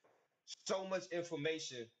was so much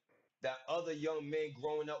information that other young men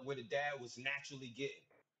growing up with a dad was naturally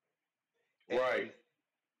getting. Right.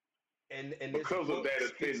 And and this Because of book that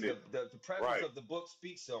speaks attendance. the presence Right. of the book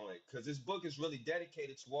speaks on it because this book is really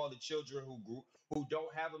dedicated to all the children who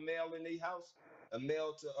don't have a male in their house, a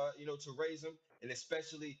male to to raise them, and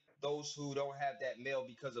especially those who don't have that male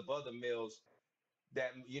because of other males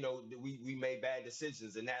that we made bad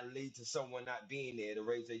decisions and that lead to someone not being there to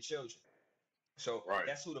raise their children. So Right.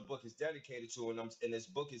 that's who the book is dedicated to, and this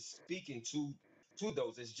book is speaking to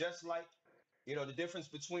those. It's just like, the difference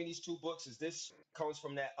between these two books is this comes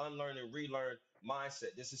from that unlearn and relearn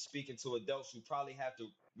mindset. This is speaking to adults who probably have to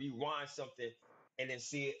rewind something and then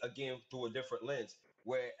see it again through a different lens.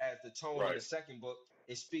 Whereas the tone in Right. the second book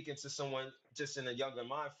is speaking to someone just in a younger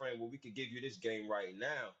mind frame where we could give you this game right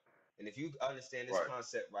now. And if you understand this Right.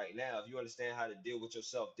 concept right now, if you understand how to deal with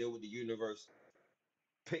yourself, deal with the universe,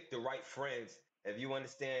 pick the right friends, if you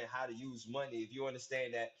understand how to use money, if you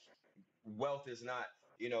understand that wealth is not,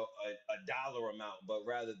 a dollar amount, but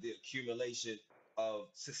rather the accumulation of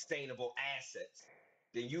sustainable assets,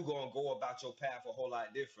 then you gonna go about your path a whole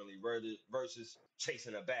lot differently versus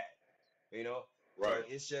chasing a bag, you know? So Right.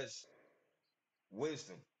 it's just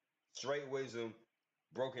wisdom, straight wisdom,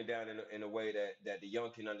 broken down in a way that the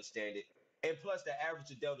young can understand it. And plus, the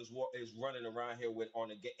average adult is running around here with on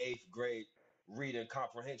the eighth grade reading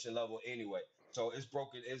comprehension level anyway. So it's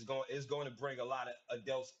broken. It's going to bring a lot of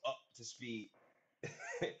adults up to speed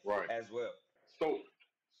Right. as well. So,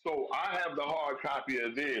 I have the hard copy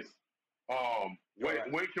of this. All When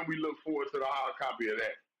right. can we look forward to the hard copy of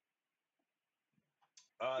that?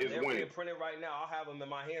 Is They're being when. printed right now. I'll have them in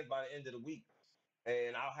my hands by the end of the week,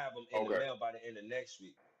 and I'll have them in the Okay. mail by the end of next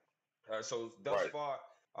week. So thus Right. far,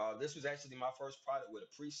 this was actually my first product with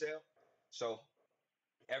a pre-sale. So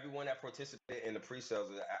everyone that participated in the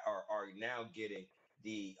pre-sales are now getting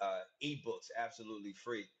the ebooks absolutely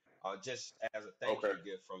free, just as a thank Okay. you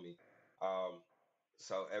gift from me. Um,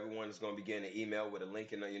 so everyone is going to be getting an email with a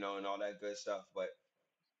link and and all that good stuff.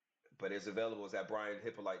 But it's available at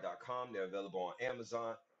brianhippolite.com. They're available on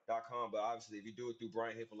Amazon.com. But obviously, if you do it through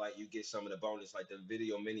Brian Hippolite, you get some of the bonus, like the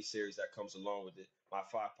video mini series that comes along with it. My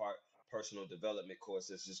 5-part personal development course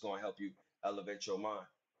is just going to help you elevate your mind.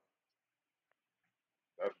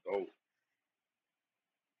 That's dope.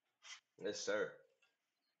 Yes, sir.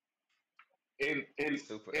 And and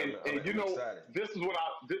Super. and and I'm excited. this is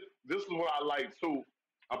what I like too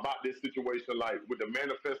about this situation. Like with the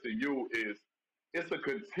manifesting you is it's a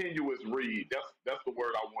continuous read. That's the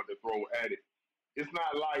word I want to throw at it. It's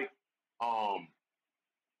not um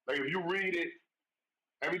like if you read it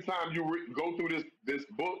every time you go through this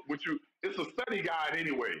book, which you it's a study guide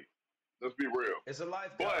anyway. Let's be real. It's a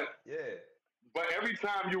life guide. But Yeah. every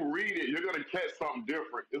time you read it, you're gonna catch something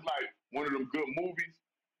different. It's like one of them good movies,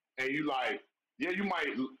 and you like, yeah, you might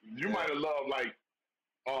Yeah. have loved like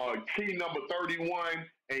key number 31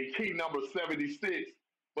 and key number 76,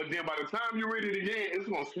 but then by the time you read it again, it's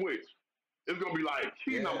gonna switch. It's gonna be like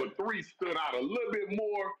key Yeah. number 3 stood out a little bit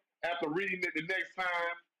more after reading it the next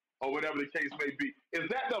time, or whatever the case may be. Is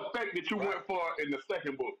that the effect that you Right. went for in the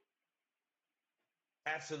second book?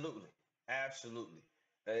 Absolutely. Absolutely.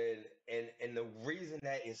 And the reason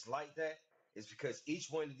that it's like that is because each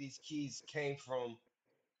one of these keys came from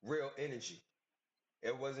real energy.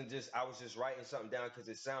 It wasn't just I was just writing something down because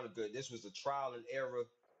it sounded good. This was a trial and error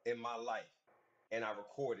in my life, and I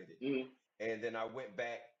recorded it. Mm-hmm. And then I went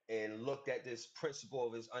back and looked at this principle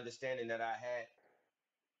of his understanding that I had,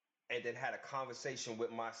 and then had a conversation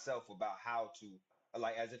with myself about how to,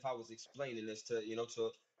 like, as if I was explaining this to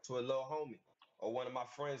to a little homie or one of my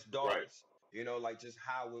friends' Right, daughters, like just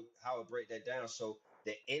how it break that down. So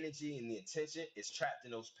the energy and the attention is trapped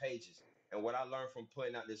in those pages. And what I learned from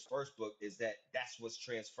putting out this first book is that that's what's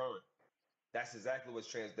transferring. That's exactly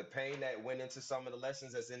what's the pain that went into some of the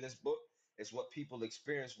lessons that's in this book is what people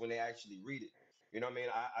experience when they actually read it. You know what I mean?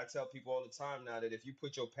 I tell people all the time now that if you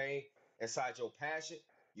put your pain inside your passion,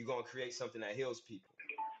 you're gonna create something that heals people.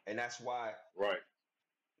 And that's why right.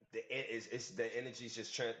 it's the energy is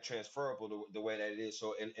just transferable the way that it is.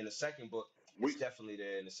 So in the second book, it's We definitely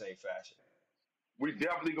there in the same fashion. we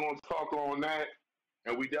definitely gonna talk on that,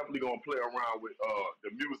 and we definitely gonna play around with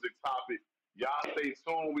the music topic. Y'all stay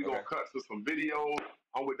tuned. We gonna Okay. cut to some videos.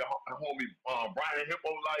 I'm with the homie Brian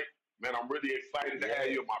Hyppolite. Man, I'm really excited to have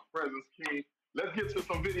Yeah. you in my presence, King. Let's get to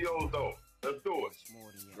some videos though. Let's do it.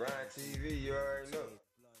 Grind TV, you already know.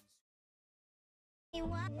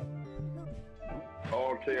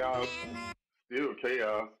 All chaos, still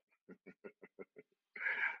chaos.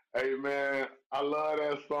 Hey man, I love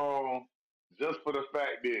that song just for the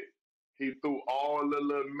fact that he threw all the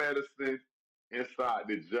little medicine inside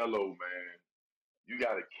the jello, man. You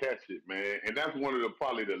gotta catch it, man. And that's one of the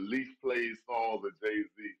probably the least played songs of Jay-Z,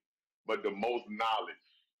 but the most knowledge.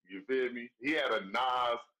 You feel me? He had a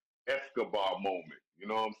Nas Escobar moment. You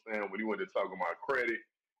know what I'm saying? When he went to talk about credit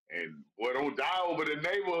and boy, don't die over the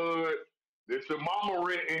neighborhood that your mama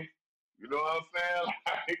renting. You know what I'm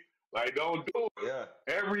saying? Like don't do it. Yeah.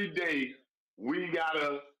 Every day we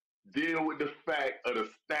gotta deal with the fact of the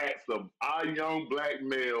stats of our young black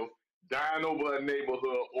males dying over a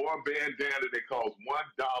neighborhood or a bandana that costs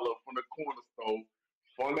 $1 from the corner store,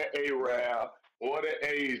 from the Right. Arab or the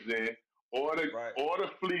Asian Right. or the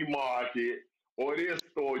flea market or this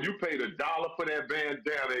store. You paid $1 for that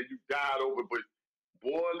bandana and you died over. But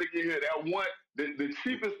boy, look at here. That one, the You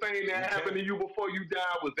cheapest thing you that happened can't, to you before you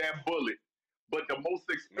died was that bullet. But the most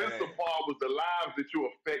man. expensive part was the lives that you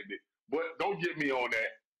affected. But don't get me on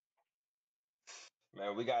that.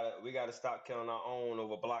 Man, we gotta stop killing our own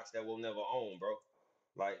over blocks that we'll never own, bro.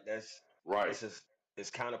 Like Right, that's just it's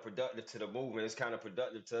kind of productive to the movement. It's kind of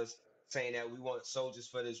productive to us saying that we want soldiers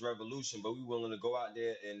for this revolution, but we willing to go out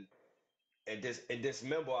there and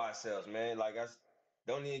dismember ourselves, man. Like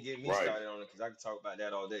don't even get me right. started on it because I can talk about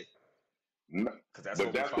that all day. N- Because that's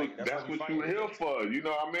But what we fight. That's what that's we what you fighting here against. for. You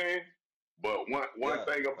know what I mean? But one Yeah.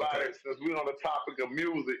 thing about Okay. it, since we're on the topic of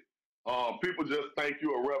music, people just think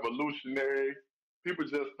you a revolutionary. People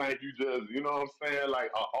just think you just, you know what I'm saying,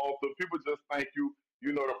 like an author. People just think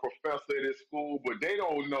you know, the professor at this school, but they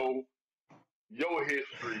don't know your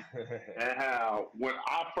history and how when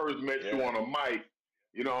I first met you Yeah. on a mic,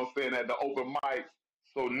 you know what I'm saying, at the open mics.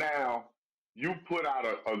 So now you put out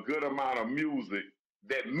a good amount of music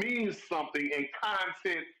that means something and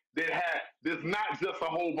content there's not just a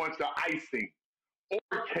whole bunch of icing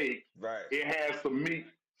or cake. Right. It has some meat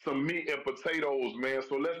and potatoes, man.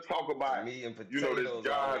 So let's talk about, Some meat and you know, this potatoes all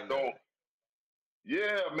guys in don't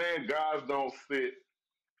there. yeah, man, guys don't sit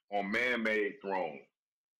on man made thrones.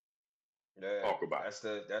 Yeah, Talk about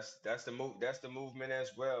it. that's the movement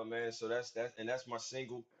as well, man. So that's my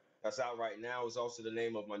single that's out right now. Is also the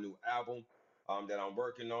name of my new album that I'm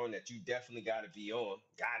working on that you definitely got to be on.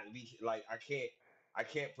 Got to be like I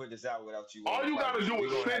can't put this out without you on All it. you Like gotta do we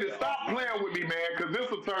is gonna send have it. to Stop playing with me, man, because this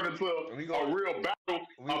will turn into we a gonna real we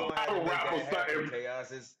a gonna have to battle make rap or that happen, something.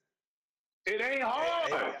 Chaos. It ain't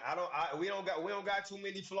hard. We don't got too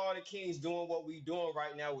many Florida Kings doing what we doing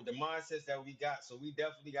right now with the mindsets that we got. So we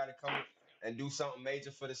definitely got to come and do something major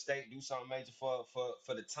for the state, do something major for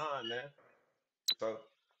the time, man. So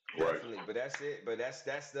Right, definitely, but that's it. But that's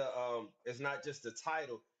the it's not just the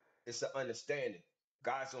title, it's the understanding.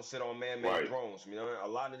 Guys don't sit on man-made right, thrones. You know, a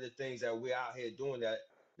lot of the things that we're out here doing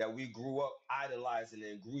that we grew up idolizing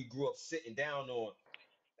and we grew up sitting down on.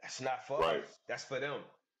 That's not for right, us. That's for them.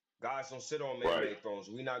 Guys don't sit on right, man-made thrones.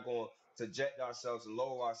 We're not going to subject ourselves and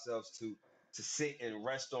lower ourselves to sit and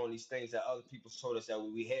rest on these things that other people told us that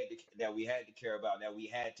we had to care about, that we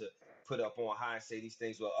had to put up on high and say these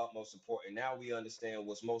things were utmost important. Now we understand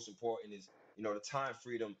what's most important is the time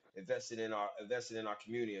freedom invested in our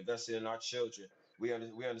community, invested in our children. We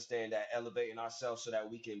understand that elevating ourselves so that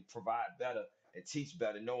we can provide better and teach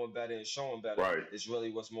better, knowing better and showing better right, is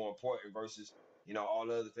really what's more important versus all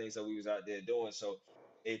the other things that we was out there doing. So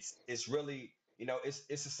it's really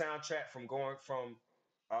it's a soundtrack from going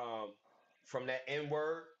um from that N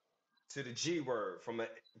word to the G word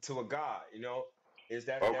to a God. Is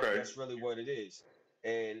okay. that's really what it is,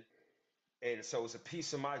 and so it's a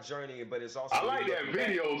piece of my journey, but it's also I me like that looking back.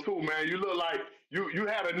 video too, man. You look like you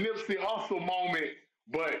had a Nipsey Hustle moment,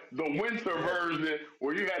 but the winter Yeah, version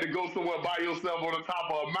where you had to go somewhere by yourself on the top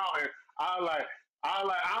of a mountain. I like, I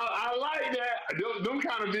like that. Them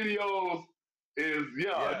kind of videos is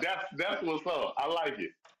yeah. yeah, That's what's up. I like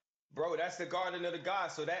it. bro, that's the Garden of the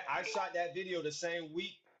Gods. So that I shot that video the same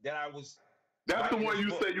week that I was That's the writing one this you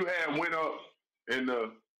book. said you had went up in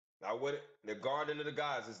the. I would the Garden of the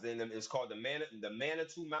Gods is then it's called the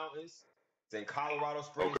Manitou Mountains. It's in Colorado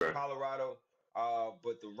Springs, Okay, Colorado.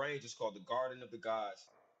 But the range is called the Garden of the Gods,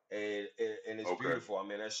 and it's okay. beautiful. I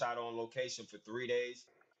mean, I shot on location for 3 days.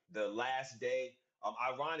 The last day,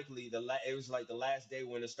 ironically, it was like the last day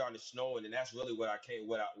when it started snowing, and that's really what I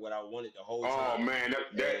wanted the whole Oh time. man,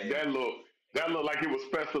 And that look like it was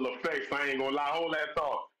special effects. I ain't gonna lie, hold that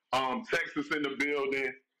thought. Texas in the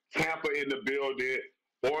building, Tampa in the building,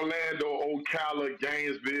 Orlando, Ocala,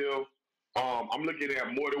 Gainesville. I'm looking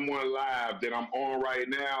at more than one live that I'm on right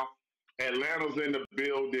now. Atlanta's in the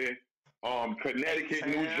building. Connecticut,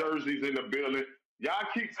 New A-Town. Jersey's in the building. Y'all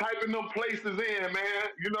keep typing them places in, man.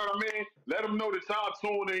 You know what I mean? Let them know that y'all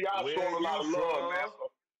tuned in. Y'all Where showing a lot you of love, man. from?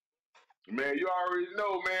 So, man, you already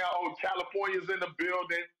know, man. Oh, California's in the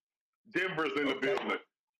building. Denver's in the Okay. building.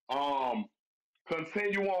 Um,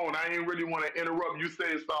 Continue on. I ain't really want to interrupt. You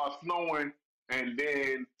say it started snowing, and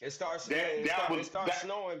then It starts, yeah, that it was starts that.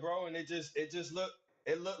 snowing, bro, and it just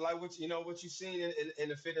looked like what what you seen in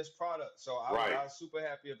the finished product. So Right. I was super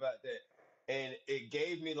happy about that, and it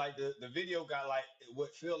gave me like the video got like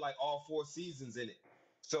what feel like all four seasons in it.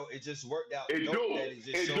 So it just worked out It dope that do. it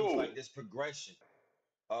just It shows do. like this progression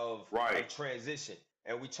of Right. transition.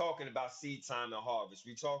 And we talking about seed time and harvest.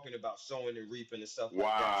 We talking about sowing and reaping and stuff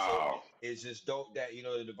like that. So Wow. it's just dope that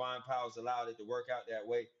the divine powers allowed it to work out that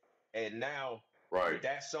way. And now Right. with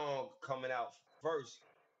that song coming out first,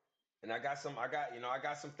 and I got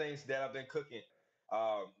some things that I've been cooking,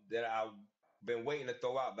 that I've been waiting to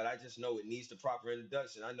throw out, but I just know it needs the proper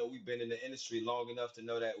introduction. I know we've been in the industry long enough to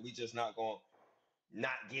know that we just not going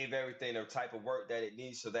not give everything the type of work that it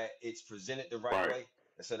needs so that it's presented the right Right. way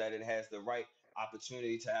and so that it has the right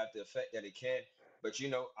opportunity to have the effect that it can. But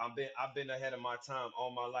I've been ahead of my time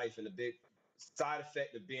all my life, and the big side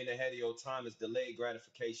effect of being ahead of your time is delayed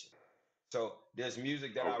gratification. So there's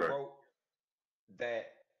music that I Okay. wrote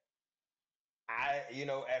that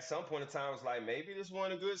at some point in time was like, maybe this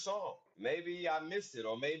wasn't a good song. Maybe I missed it,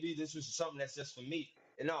 or maybe this was something that's just for me.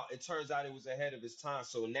 And no, it turns out it was ahead of its time.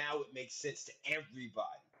 So now it makes sense to everybody.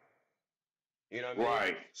 You know what I mean?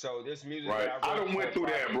 Right. So this music that Right. I I wrote done for went a through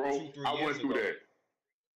that, project bro. 2, 3 years I went through ago. that.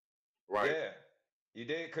 Right. Yeah, you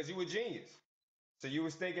did because you were genius. So you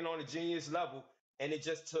was thinking on a genius level, and it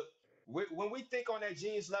just took. When we think on that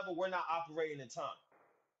genius level, we're not operating in time.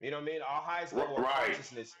 You know what I mean? Our highest level of Right.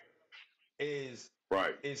 consciousness is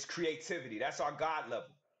Right. is creativity. That's our God level.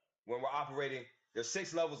 When we're operating, there's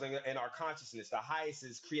 6 levels in our consciousness. The highest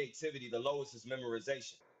is creativity. The lowest is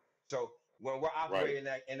memorization. So when we're Right. operating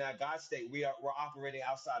in that God state, we're operating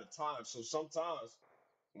outside of time. So sometimes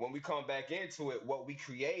when we come back into it, what we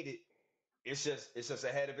created, it's just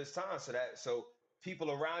ahead of its time. So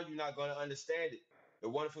people around you not going to understand it. The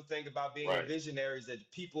wonderful thing about being a Right. visionary is that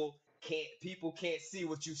people can't see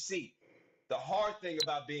what you see. The hard thing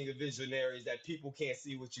about being a visionary is that people can't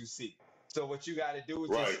see what you see. So what you got to do is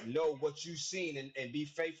Right. just know what you've seen, and be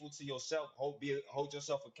faithful to yourself. Hold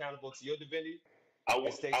yourself accountable to your divinity,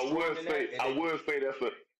 and stay I strong would in that. say And I then would say that's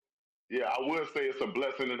a Yeah, I would say it's a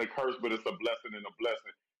blessing and a curse, but it's a blessing and a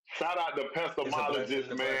blessing. Shout out to it's a blessing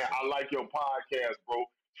Pestomologist, and a man. blessing. I like your podcast, bro.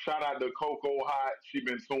 Shout out to Coco Hot. She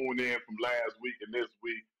been tuned in from last week and this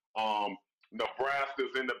week. Um,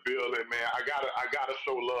 Nebraska's in the building, man. I gotta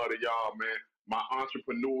show love to y'all, man. My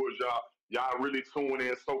entrepreneurs, y'all really tune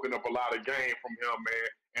in, soaking up a lot of game from him, man.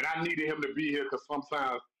 And I needed him to be here because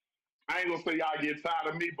sometimes I ain't gonna say y'all get tired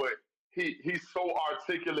of me, but he's so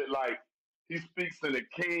articulate. Like he speaks in a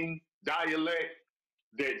king dialect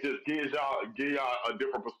that just give y'all a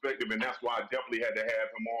different perspective, and that's why I definitely had to have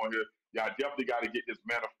him on here. Y'all definitely got to get this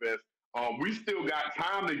manifest. We still got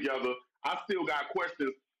time together. I still got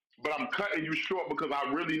questions, but I'm cutting you short because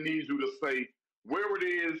I really need you to say where it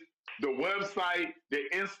is, the website, the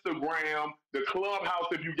Instagram, the clubhouse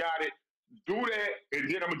if you got it. Do that, and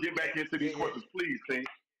then I'm gonna get back into Yeah, these yeah. questions, please, King.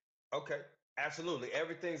 Okay, absolutely.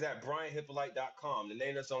 Everything's at brianhyppolite.com. The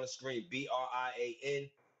name that's on the screen,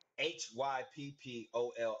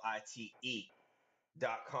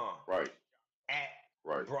 BrianHyppolite.com. Right, At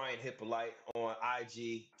right. Brian Hyppolite on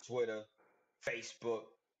IG, Twitter, Facebook,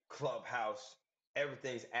 Clubhouse.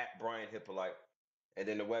 Everything's at Brian Hyppolite. And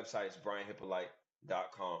then the website is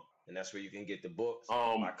brianhyppolite.com. And that's where you can get the books,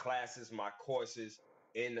 Um, my classes, my courses,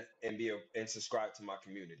 and subscribe to my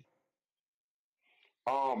community.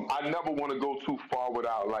 I never want to go too far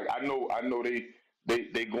without like I know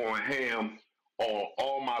they going ham on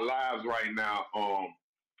all my lives right now.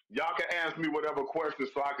 Y'all can ask me whatever questions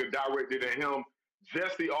so I can direct it at him.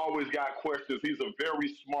 Jesse always got questions. He's a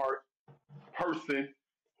very smart person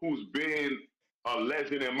who's been a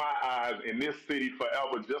legend in my eyes in this city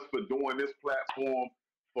forever just for doing this platform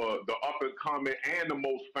for the up and coming and the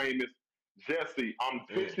most famous. Jesse, I'm Mm,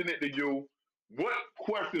 pitching it to you. What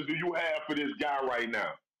questions do you have for this guy right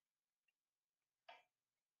now?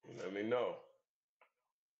 let me know.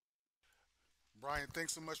 Brian,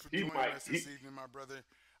 thanks so much for He joining might us he this evening, my brother.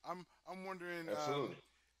 I'm wondering, Absolutely.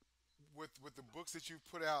 with the books that you've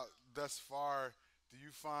put out thus far, do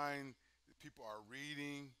you find that people are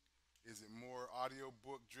reading? Is it more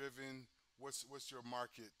audiobook driven? What's your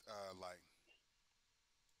market like?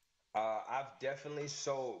 I've definitely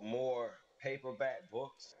sold more paperback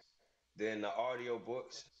books than the audio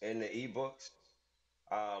books and the ebooks.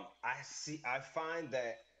 I find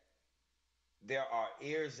that there are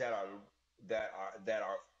ears that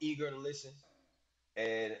are eager to listen,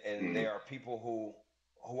 and Mm, there are people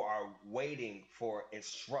who are waiting for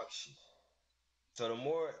instruction. So the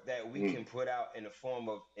more that we mm, can put out in the form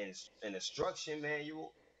of an instruction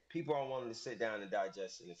manual, people are wanting to sit down and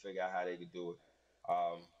digest it and figure out how they could do it.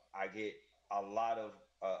 I get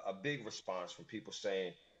a big response from people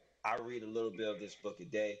saying, "I read a little bit of this book a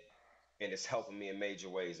day, and it's helping me in major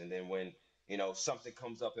ways." And then when something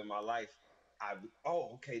comes up in my life,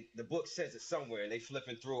 okay, the book says it somewhere, and they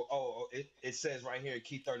flipping through. It says right here in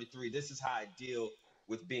key 33. This is how I deal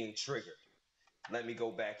with being triggered. Let me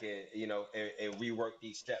go back and rework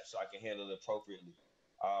these steps so I can handle it appropriately.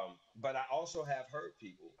 But I also have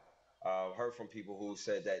heard from people who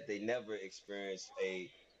said that they never experienced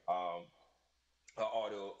um, a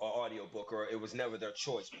audio book, or it was never their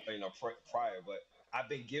choice, prior. But I've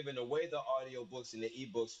been giving away the audio books and the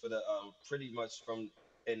ebooks for the pretty much from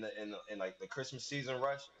in like the Christmas season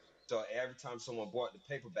rush. So every time someone bought the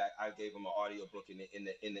paperback, I gave them an audio book in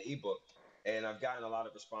the ebook. And I've gotten a lot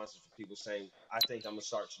of responses from people saying, I think I'm gonna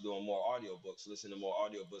start doing more audiobooks, listen to more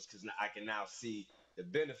audiobooks, because I can now see the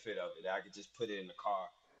benefit of it. I could just put it in the car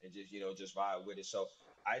and just vibe with it. So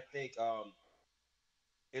I think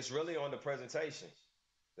it's really on the presentation,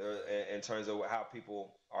 Yeah. in terms of how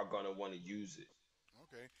people are going to want to use it.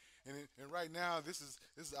 Okay, and right now this is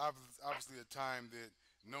obviously a time that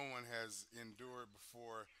no one has endured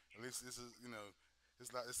before. At least this is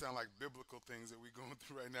it sounds like biblical things that we're going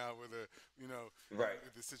through right now with Right.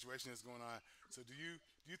 with the situation that's going on. So do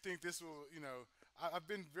you think this will I've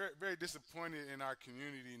been very disappointed in our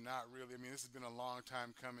community. Not really. I mean, this has been a long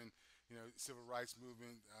time coming. Civil rights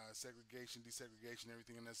movement, segregation, desegregation,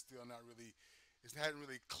 everything, and that's still not really. It hadn't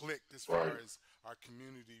really clicked as far right, as our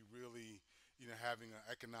community really having an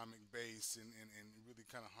economic base and really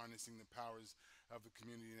kind of harnessing the powers of the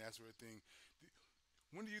community and that sort of thing.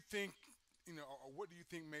 When do you think, or what do you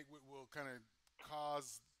think will kind of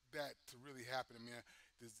cause that to really happen? I mean,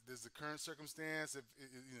 does the current circumstance,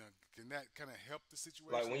 can that kind of help the Like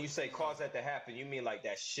situation? when What you do you say think about cause it? that to happen, you mean like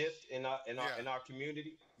that shift in our in our Yeah, in our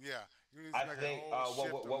community? yeah. You need I like a think whole what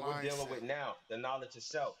shift what of what we're dealing mindset. with now, the knowledge of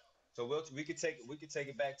self. So we could take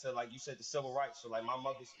it back to, like you said, the civil rights. So like my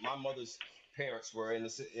mother's parents were in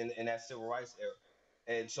that civil rights era,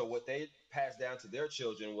 and so what they passed down to their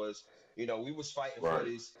children was, we was fighting for right,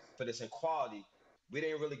 this equality. We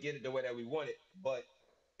didn't really get it the way that we wanted, but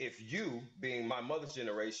if you, being my mother's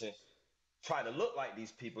generation, try to look like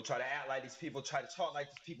these people, try to act like these people, try to talk like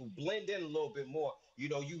these people, blend in a little bit more, you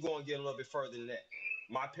go and get a little bit further than that.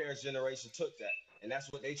 My parents' generation took that, and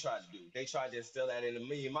that's what they tried to do. They tried to instill that into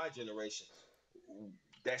me and my generation.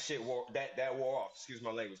 That shit that wore off. Excuse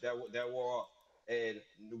my language. That wore off, and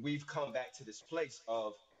we've come back to this place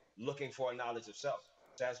of looking for a knowledge of self.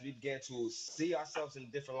 So as we begin to see ourselves in a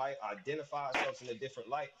different light, identify ourselves in a different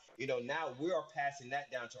light, now we are passing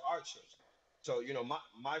that down to our children. So,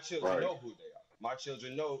 my children right. know who they are. My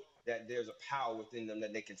children know that there's a power within them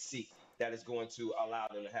that they can seek that is going to allow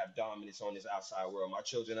them to have dominance on this outside world. My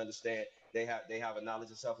children understand they have a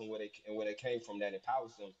knowledge of self, and where they came from that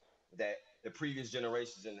empowers them, that the previous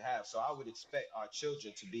generations didn't have. So I would expect our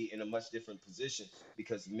children to be in a much different position,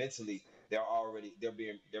 because mentally they're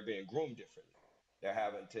being groomed differently. They're Yeah.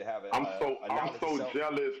 having to have I'm so a I'm knowledge of so self.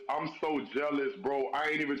 jealous. I'm so jealous, bro. I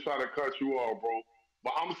ain't even trying to cut you off, bro.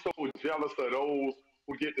 But I'm so jealous of those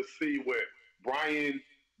who get to see what Brian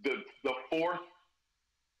the fourth.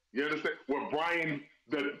 You understand? With Brian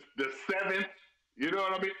the seventh, you know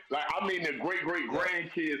what I mean? Like I mean the great great Yep.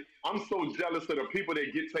 grandkids. I'm so jealous of the people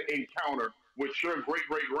that get to encounter with your great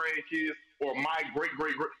great grandkids or my great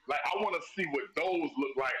great great. Like I want to see what those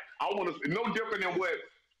look like. I want to no different than what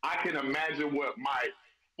I can imagine what my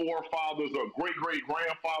forefathers or great great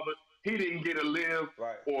grandfather he didn't get to live,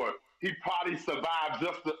 Right. or he probably survived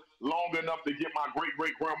just long enough to get my great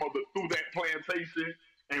great grandmother through that plantation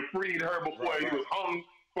and freed her before Right. he Right. was hung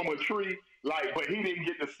from a tree. Like, but he didn't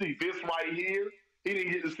get to see this right here. He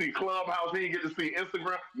didn't get to see Clubhouse. He didn't get to see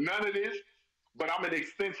Instagram. None of this. But I'm an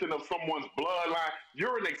extension of someone's bloodline.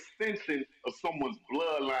 You're an extension of someone's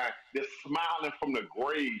bloodline that's smiling from the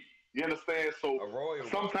grave. You understand? So A royal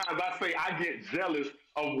one. sometimes I say I get jealous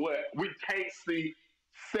of what we can't see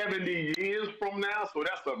 70 years from now. So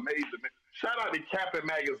that's amazing, man. Shout out to Captain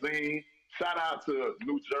Magazine. Shout out to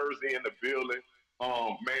New Jersey in the building.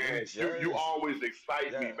 New Man, you Jersey. always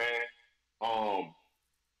excite me, Yeah. man. Um,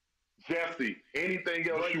 Jesse, anything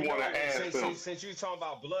else Bro, you you want to know, ask him? since you talking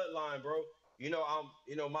about bloodline, bro,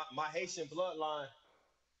 my Haitian bloodline.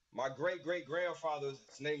 My great great grandfather's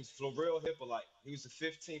name is Floril Hyppolite. He was the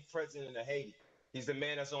 15th president of Haiti. He's the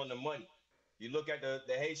man that's on the money. You look at the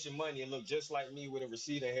Haitian money, it looked just like me with a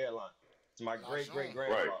receding hairline. It's my great great Lajon. Right.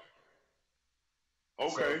 grandfather. So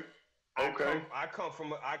Okay. I come Okay.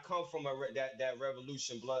 I come from that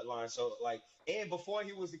revolution bloodline. So like, and before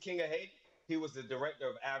he was the king of Haiti, he was the director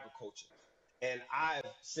of agriculture. And I've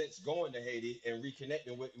since going to Haiti and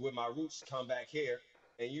reconnecting with my roots, come back here,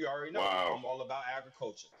 and you already know Wow. I'm all about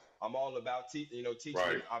agriculture. I'm all about teaching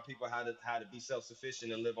Right. our people how to be self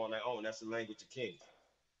sufficient and live on their own. That's the language of kings.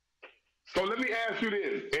 So let me ask you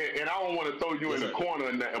this, and I don't want to throw you Yes, in the sir. corner,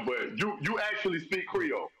 and that, but you actually speak Mhm.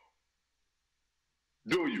 Creole,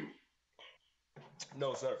 do you?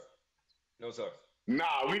 No, sir. No, sir.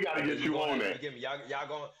 Nah, we got to get You're you gonna on have to that. forgive me.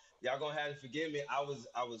 Y'all gonna have to forgive me. I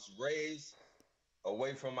was raised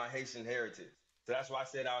away from my Haitian heritage. So that's why I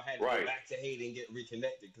said I had to go Right. back to Haiti and get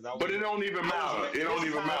reconnected because But it don't even I was matter. It this don't is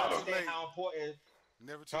even how I Never matter. too understand late. how important,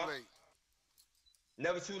 Never too huh? late.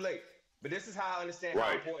 Never too late. But this is how I understand how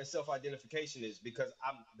Right. important self-identification is because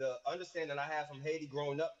the understanding I have from Haiti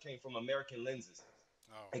growing up came from American lenses.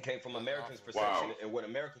 Oh, It came from that's Americans' awful. perception Wow. and what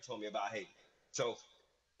America told me about Haiti. So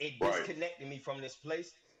it Right. disconnected me from this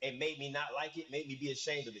place. It made me not like it, made me be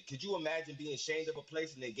ashamed of it. Could you imagine being ashamed of a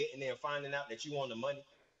place and then getting there and finding out that you own the money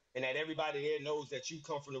and that everybody there knows that you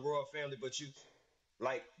come from the royal family, but you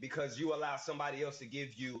like because you allow somebody else to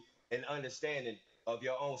give you an understanding of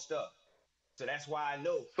your own stuff. So that's why I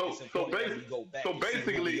know So it's so important that bas- we go so back and see who we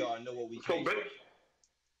basically are and know where we so came from. ba-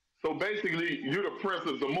 so basically you're the Prince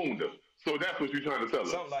of Zamunda. So that's what you're trying to tell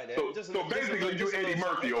us. Something like that. So so basically you Just a Eddie little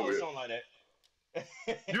something, Murphy a over little here. something like that.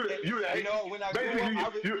 You You know, when I grew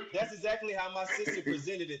up, basically you that's exactly how my sister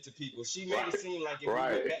presented it to people. She made it right seem like if we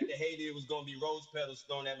went right back to Haiti, it was going to be rose petals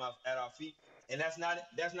thrown at our feet, and that's not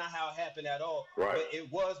how it happened at all. right But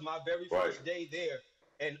it was my very right first day there.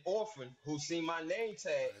 An orphan who seen my name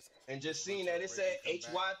tag and Let's just run seen to a that it break said and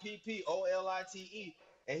come back. Hyppolite,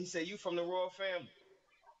 and he said, "You from the royal family?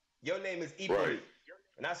 Your name is right Hippolyte."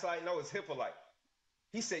 And that's like, no, it's Hippolyte.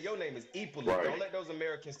 He said, "Your name is Hippolyte. right Don't let those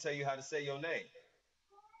Americans tell you how to say your name."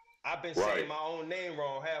 I've been saying right. my own name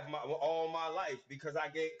wrong all my life because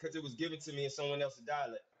it was given to me in someone else's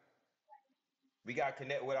dialect. We gotta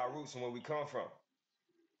connect with our roots and where we come from.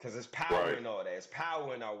 Because there's power Right. in all that. There's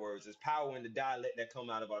power in our words. There's power in the dialect that come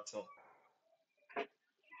out of our tongue.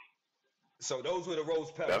 So those were the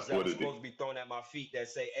rose petals That's that what were it is. supposed to be thrown at my feet that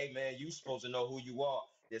say, "Hey man, you supposed to know who you are."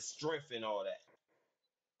 There's strength in all that.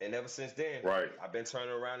 And ever since then, Right. I've been turning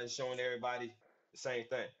around and showing everybody the same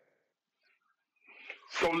thing.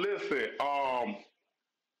 So listen,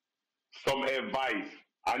 some advice.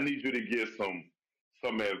 I need you to give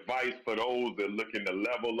some advice for those that looking to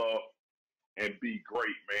level up and be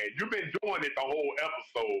great, man. You've been doing it the whole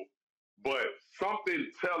episode, but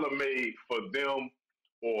something tailor made for them,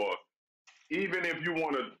 or even if you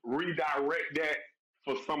want to redirect that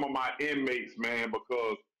for some of my inmates, man,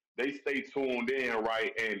 because they stay tuned in,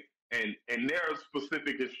 right? And their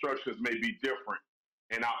specific instructions may be different.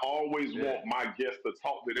 And I always Yeah. want my guests to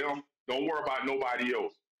talk to them. Don't worry about nobody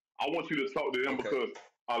else. I want you to talk to them Okay. because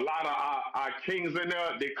a lot of our kings in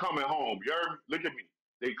there, they coming home. You heard me? Look at me.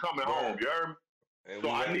 They coming home. Word. You heard me? And So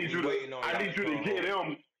we waiting on I y'all to need you to come get home.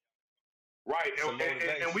 them right, Some and we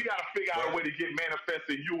motivation. got to figure out a Word. way to get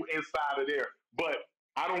manifested you inside of there. But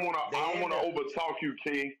I They don't in want to there. overtalk you,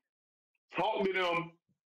 King. Talk to them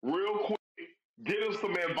real quick. Get them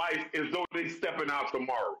some advice as though they stepping out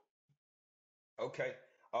tomorrow. Okay.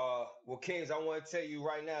 Well, Kings, I want to tell you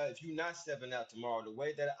right now, if you're not stepping out tomorrow, the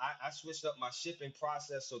way that I switched up my shipping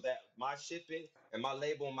process so that my shipping and my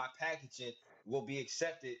label and my packaging will be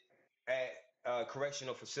accepted at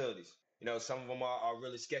correctional facilities. You know, some of them are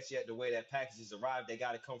really sketchy at the way that packages arrive. They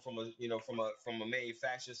got to come from a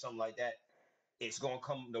manufacturer, something like that. It's gonna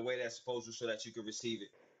come the way that's supposed to so that you can receive it.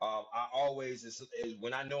 I always is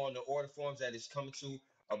when I know on the order forms that it's coming to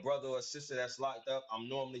a brother or a sister that's locked up, I'm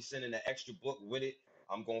normally sending an extra book with it.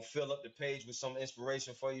 I'm gonna fill up the page with some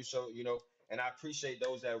inspiration for you, so you know. And I appreciate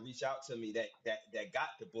those that reach out to me that got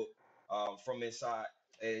the book from inside,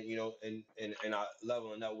 and and I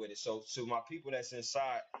leveling up with it. So to my people that's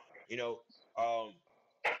inside, you know, um,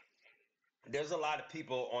 there's a lot of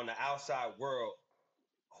people on the outside world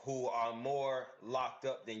who are more locked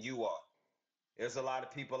up than you are. There's a lot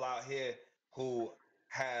of people out here who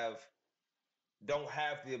have don't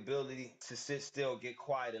have the ability to sit still, get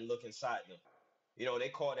quiet, and look inside them. You know, they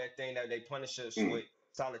call that thing that they punish us Mm, with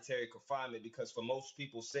solitary confinement because for most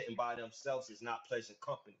people, sitting by themselves is not pleasant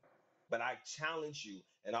company. But I challenge you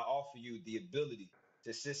and I offer you the ability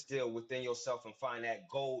to sit still within yourself and find that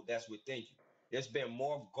gold that's within you. There's been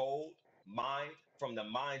more gold mined from the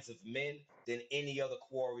minds of men than any other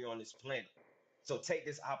quarry on this planet. So take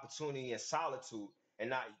this opportunity in solitude and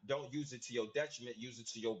not don't use it to your detriment, use it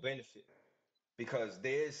to your benefit because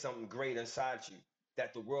there is something great inside you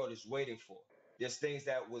that the world is waiting for. There's things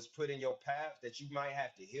that was put in your path that you might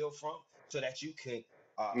have to heal from so that you can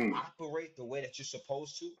Mm. operate the way that you're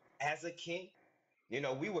supposed to as a king. You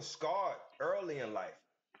know, we were scarred early in life.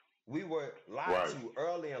 We were lied Right. to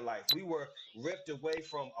early in life. We were ripped away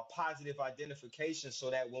from a positive identification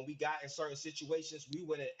so that when we got in certain situations, we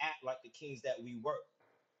wouldn't act like the kings that we were.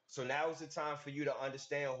 So now is the time for you to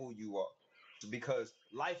understand who you are. So because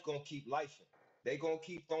life gonna keep lifing. They gonna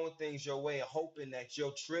keep throwing things your way and hoping that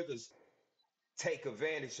your triggers take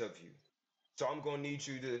advantage of you. So I'm gonna need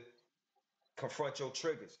you to confront your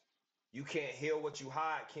triggers. You can't heal what you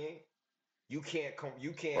hide, King.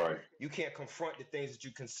 Right. You can't confront the things that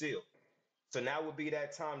you conceal. So now would be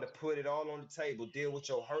that time to put it all on the table, deal with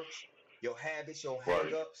your hurts, your habits, your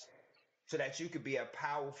Right. hangups, so that you could be a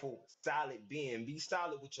powerful, solid being. Be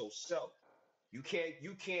solid with yourself. You can't,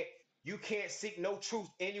 you can't, you can't seek no truth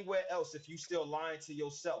anywhere else if you still lying to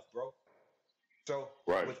yourself, bro. So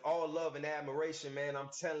Right. with all love and admiration, man, I'm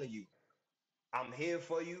telling you, I'm here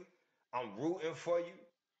for you. I'm rooting for you.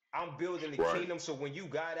 I'm building the Right. kingdom. So when you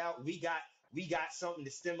got out, we got something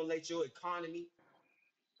to stimulate your economy.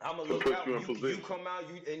 I'm gonna To look put out. you in You position. come out,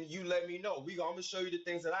 you let me know. I'm gonna show you the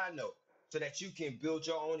things that I know, so that you can build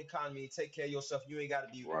your own economy and take care of yourself. You ain't got to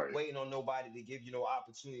be Right. waiting on nobody to give you no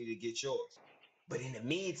opportunity to get yours. But in the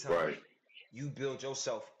meantime, Right. you build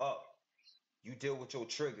yourself up. You deal with your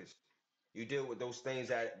triggers. You deal with those things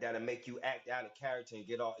that'll make you act out of character and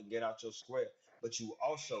get out your square. But you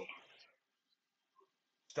also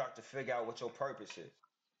start to figure out what your purpose is.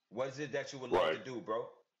 What is it that you would love Right. to do, bro?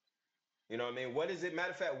 You know what I mean? What is it?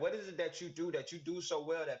 Matter of fact, what is it that you do so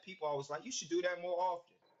well that people always like, you should do that more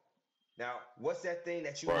often? Now, what's that thing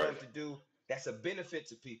that you Right. love to do that's a benefit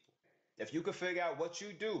to people? If you can figure out what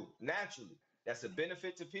you do naturally that's a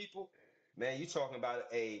benefit to people, man, you're talking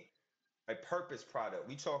about a purpose product.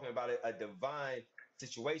 We talking about a divine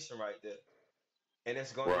situation right there. And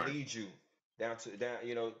it's gonna Right. lead you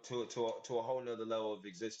to a whole nother level of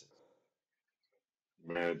existence.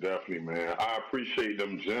 Man, definitely, man. I appreciate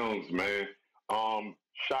them gems, man.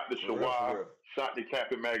 Shot to For real, for Shawar, real. shot to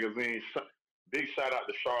Captain Magazine. Big shout out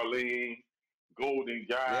to Charlene, Golden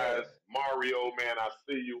Yeah. Guys, Mario, man. I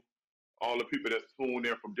see you. All the people that's tuned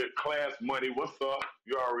in from Class Money. What's up?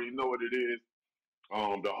 You already know what it is.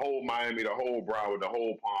 The whole Miami, the whole Broward, the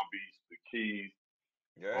whole Palm Beach, the Keys.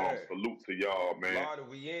 Yeah. Salute to y'all, man. Florida,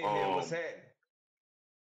 we in here. What's Um, happening?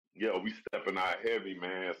 yeah, we stepping out heavy,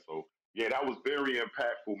 man. So yeah, that was very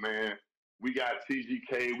impactful, man. We got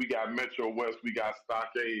TGK, we got Metro West, we got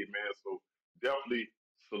Stockade, man. So definitely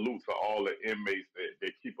salute to all the inmates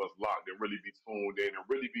that keep us locked and really be tuned in and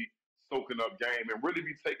really be soaking up game and really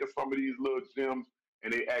be taking some of these little gems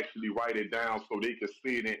and they actually write it down so they can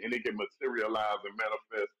see it and they can materialize and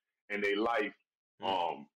manifest in their life Mm,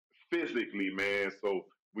 um physically, man. So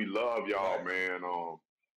we love y'all, right. man.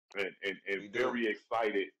 And We do. very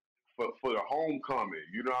excited for the homecoming.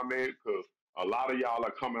 You know what I mean? Because a lot of y'all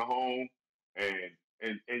are coming home, and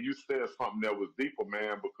and you said something that was deeper,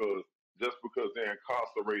 man. Because just because they're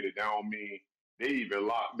incarcerated, that don't mean they even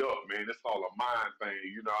locked up, man. It's all a mind thing.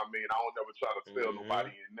 You know what I mean? I don't never try to tell Hmm. nobody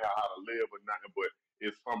in there how to live or nothing, but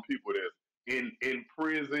it's some people that's in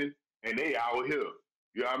prison and they out here.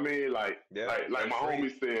 You know what I mean? Yeah, Like they my free.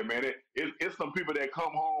 homie said, man, it's some people that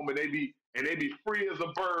come home and they be free as a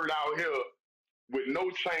bird out here with no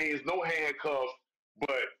chains, no handcuffs, but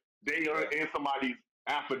they are Yeah, in somebody's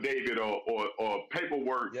affidavit or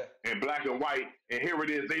paperwork yeah, in black and white, and here it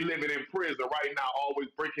is, they living in prison right now, always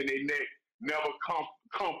breaking their neck, never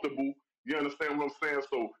comfortable. You understand what I'm saying?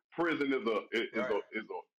 So prison right.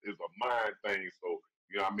 is a mind thing. So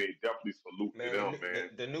you know what I mean? Definitely salute to Man, them, man.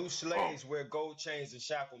 the new Um, slaves wear gold chains and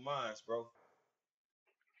shackle minds, bro.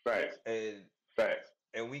 facts, And facts.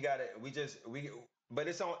 we got it. But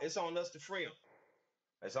it's on us to free them.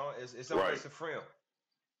 It's on Right, us to free them.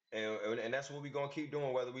 And that's what we're gonna keep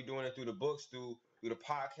doing, whether we're doing it through the books, through the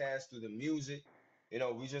podcast, through the music.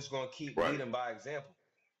 We just gonna keep right, leading by example.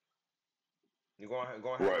 You're right,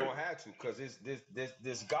 gonna have to, because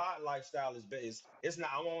this God lifestyle it's not.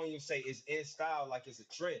 I won't even say it's in style like it's a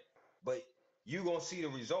trend, but you gonna see the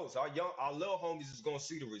results. Our little homies is gonna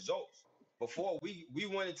see the results. Before we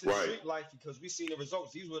went into the right, street life because we seen the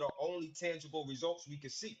results. These were the only tangible results we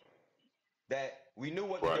could see, that we knew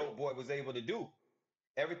what the right, dope boy was able to do.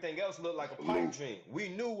 Everything else looked like a pipe Salute. dream. We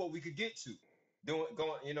knew what we could get to,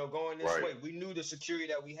 going this Right. way. We knew the security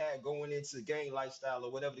that we had going into the gang lifestyle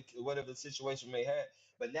or whatever the situation may have.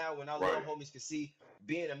 But now, when our little Right. homies can see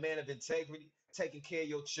being a man of integrity, taking care of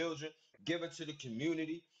your children, giving to the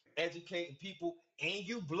community, educating people, and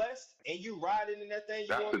you blessed, and you riding in that thing you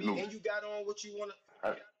That's want the to be, new. and you got on what you want to.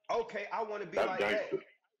 That's, Okay, I want to be that's like that. gangster.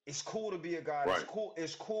 It's cool to be a god. It's Right. cool.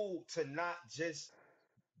 It's cool to not just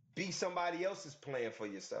be somebody else's plan for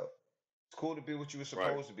yourself. It's cool to be what you were Right.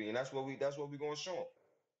 supposed to be, and that's what we gonna show them.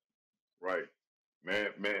 Right.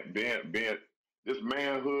 Man, being this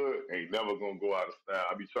manhood ain't never gonna go out of style.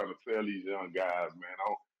 I be trying to tell these young guys, man.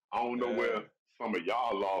 I don't know where Man, some of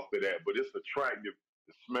y'all lost it at, but it's attractive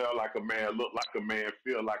to smell like a man, look like a man,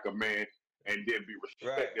 feel like a man, and then be right?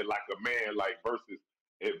 respected like a man. Like versus,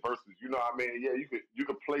 you know what I mean? Yeah, you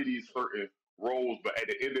could play these certain roles, but at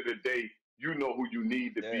the end of the day, you know who you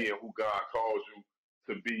need to Yeah, be and who God calls you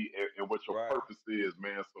to be, and what your right. purpose is,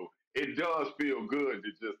 man. So it does feel good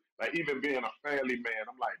to just like even being a family man.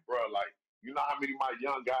 I'm like, bro, like you know how many of my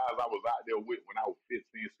young guys I was out there with when I was 15,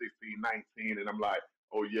 16, 19, and I'm like,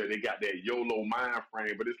 oh yeah, they got that YOLO mind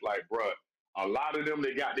frame, but it's like, bro, a lot of them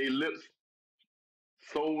they got their lips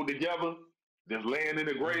sold together, just laying in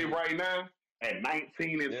the grave Mm-hmm. right now at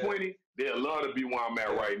 19 and Yeah, 20, they'll love to be where I'm at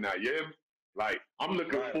yeah. right now. You hear me? Like, I'm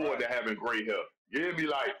looking Right, forward right. to having gray hair. You hear me?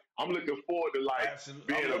 Like, I'm looking forward to like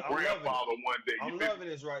Absolutely. being a I'm loving it. grandfather one day. You I'm feel loving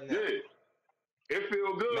this right me? now. Yeah. It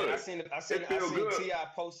feel Man, I good. seen I It seen I feel seen good. Ti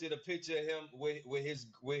posted a picture of him with his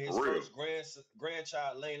For real. first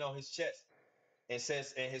grandchild laying on his chest, and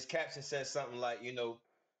his caption says something like,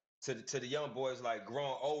 to the young boys, like,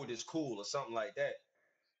 growing old is cool or something like that.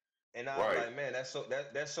 And I was Right. like, man, that's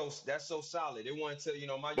so solid. It wasn't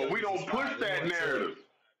until, my But we youngest is don't push 5. It that wasn't until, narrative.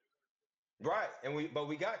 right, but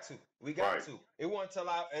we got Right. to. It wasn't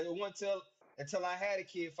until I had a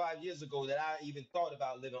kid 5 years ago that I even thought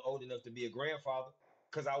about living old enough to be a grandfather,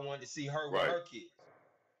 because I wanted to see her with Right. her kids.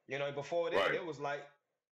 Before then Right. it was like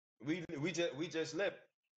we just lived.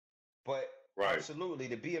 But Right. absolutely,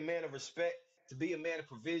 to be a man of respect, to be a man of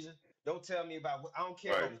provision. Don't tell me about I don't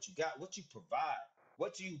care Right. about what you got, what you provide.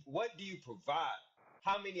 What do you provide?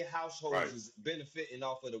 How many households Right. is benefiting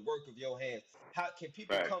off of the work of your hands? How can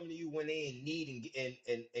people Fact. come to you when they in need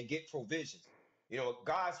and get provisions?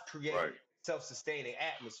 God's create Right. self-sustaining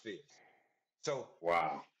atmospheres. So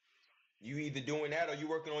Wow. you either doing that or you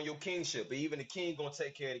working on your kingship. But even the king gonna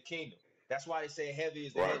take care of the kingdom. That's why they say heavy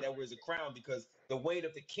is the head Right. that wears a crown, because the weight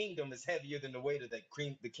of the kingdom is heavier than the weight of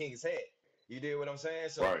the king's head. You did what I'm saying?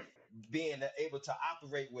 So Right. being able to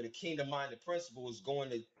operate with a kingdom-minded principle is going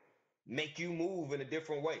to make you move in a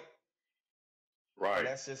different way, and Right.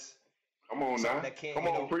 that's just Come on something now. that can't. Come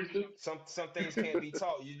on, preacher. Some things can't be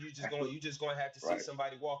taught. You just gonna have to see Right.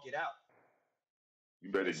 somebody walk it out,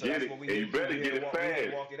 You better and so get that's it, what we and here you to do. better get it We here to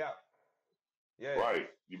fast. walk it out. Yeah, Right.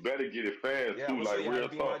 You better get it fast yeah. I'm too, gonna show like you how to real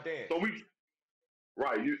be my talk. dad. So we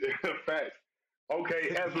right, you facts. Okay,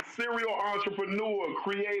 as a serial entrepreneur,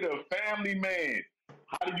 creator, family man,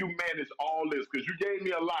 how do you manage all this? Because you gave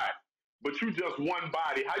me a lot, but you just one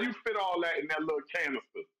body. How you fit all that in that little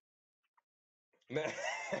canister? Man,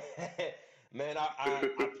 man, I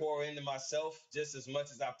pour into myself just as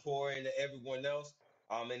much as I pour into everyone else.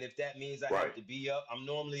 And if that means I Right. have to be up, I'm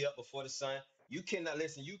normally up before the sun. You cannot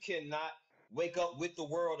listen. You cannot wake up with the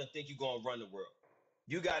world and think you're gonna run the world.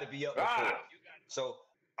 You got to be up before Ah, it. So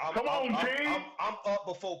I'm come I'm on, I'm King. I'm I'm up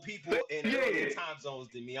before Say people in earlier yeah. time zones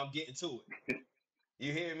than me. I'm getting to it.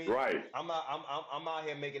 You hear me? Right. I'm out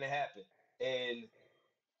here making it happen. And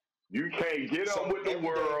You can't get up so with the every day,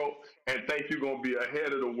 world and think you're gonna be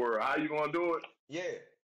ahead of the world. How you gonna do it? yeah,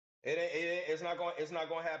 it's not going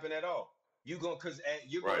to happen at all. You're going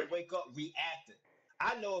Right. to wake up reacting.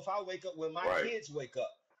 I know if I wake up when my Right. kids wake up,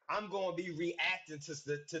 I'm going to be reacting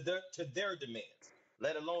to their demands,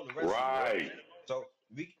 let alone the rest of the world. Right. So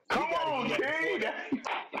we Come got to on, be up before King. that.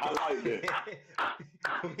 I like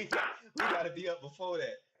that. We got to be up before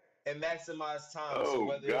that and maximize time. So Oh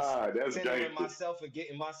whether it's God, that's centering gangster. myself and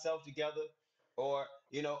getting myself together, or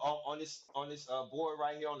on this board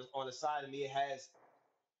right here on the side of me, it has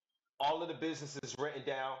all of the businesses written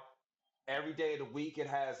down. Every day of the week, it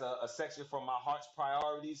has a section for my heart's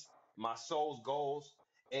priorities, my soul's goals,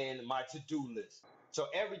 and my to-do list. So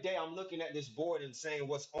every day I'm looking at this board and saying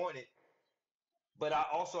what's on it, but I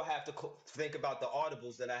also have to think about the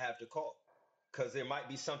audibles that I have to call, because there might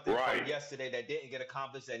be something from Right. yesterday that didn't get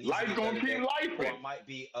accomplished that needs to Life get done gonna keep today, or lifing. it might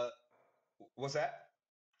be what's that?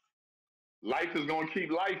 Life is gonna keep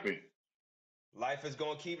lifing. Life is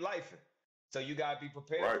gonna keep life. So you gotta be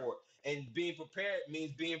prepared Right. for it. And being prepared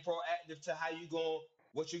means being proactive to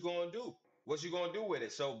what you gonna do. What you gonna do with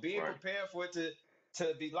it? So being Right. prepared for it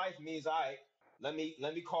to be life means, all right, let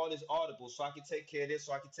me call this audible so I can take care of this,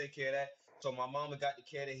 so I can take care of that. So my mama got the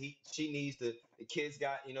care that she needs, the kids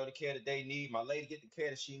got, the care that they need, my lady get the care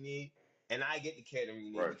that she need, and I get the care that we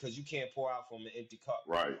need Right. because you can't pour out from an empty cup.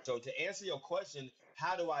 Right. So to answer your question,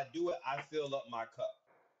 how do I do it? I fill up my cup.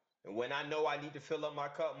 And when I know I need to fill up my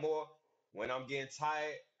cup more, when I'm getting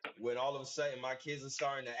tired, when all of a sudden my kids are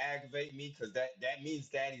starting to aggravate me, because that means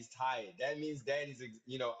daddy's tired. That means daddy's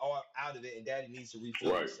all out of it, and daddy needs to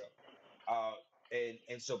refill Right. himself. Uh,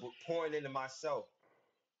 and so, but pouring into myself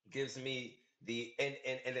gives me and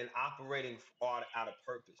then operating out of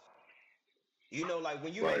purpose. Like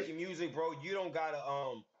when you Right. making music, bro, you don't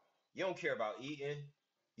gotta you don't care about eating.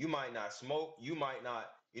 You might not smoke. You might not,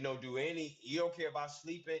 do any. You don't care about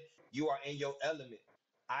sleeping. You are in your element.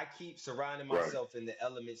 I keep surrounding Right. myself in the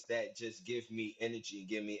elements that just give me energy,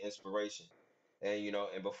 give me inspiration. And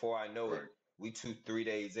and before I know it, Right. we 2, 3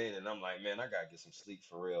 days in, and I'm like, man, I gotta get some sleep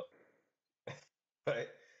for real. But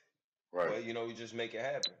Right. we just make it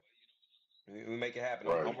happen. We make it happen.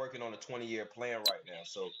 I'm Right. working on a 20-year plan right now,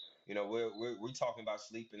 so we're talking about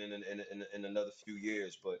sleeping in another few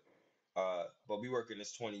years, but we working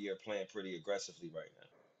this 20-year plan pretty aggressively right now.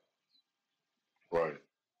 Right.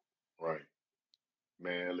 Right.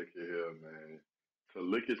 Man, look at here, man. To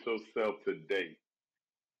look at yourself today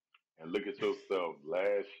and look at yourself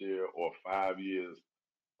last year or 5 years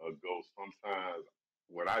ago, sometimes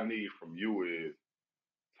what I need from you is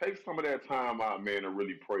take some of that time out, man, and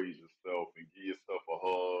really praise yourself and give yourself a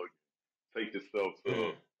hug. Take yourself to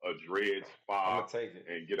Mm, a dread I'm spa gonna take it.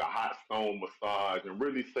 and get a hot stone massage and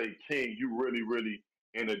really say, King, you really, really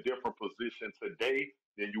in a different position today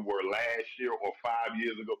than you were last year or 5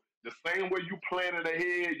 years ago. The same way you planning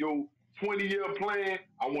ahead, your 20-year plan,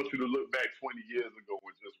 I want you to look back 20 years ago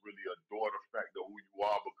and just really adore the fact of who you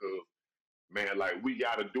are because man. Like we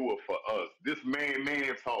got to do it for us. This man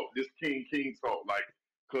talk, this king talk. Like,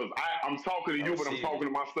 cause I'm talking to I you, but I'm receive talking it.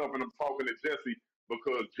 to myself, and I'm talking to Jesse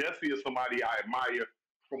because Jesse is somebody I admire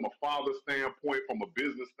from a father standpoint, from a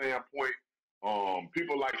business standpoint.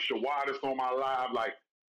 People like Shawad that's on my live. Like,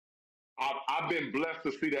 I've been blessed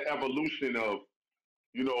to see the evolution of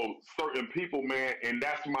certain people, man, and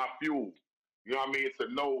that's my fuel. You know what I mean?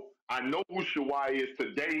 To know, I know who Shawai is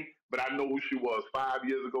today, but I know who she was 5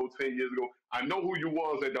 years ago, 10 years ago. I know who you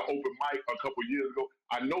was at the open mic a couple years ago.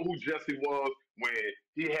 I know who Jesse was when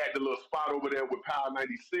he had the little spot over there with Power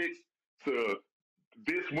 96 to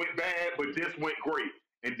this went bad, but this went great.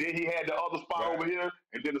 And then he had the other spot over Right, here,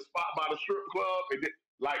 and then the spot by the strip club, and then,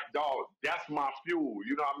 like, dog, that's my fuel.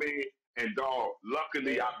 You know what I mean? And dog,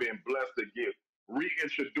 luckily man. I've been blessed to get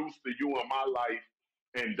reintroduced to you in my life.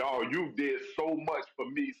 And dog, you did so much for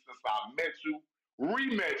me since I met you,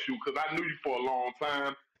 re-met you, because I knew you for a long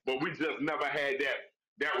time, but we just never had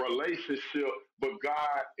that relationship. But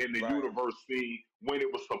God and the Right, universe seen when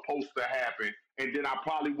it was supposed to happen, and then I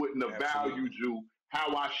probably wouldn't have valued absolutely. you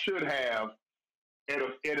how I should have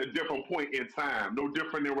at a different point in time. No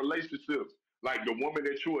different in relationships. Like the woman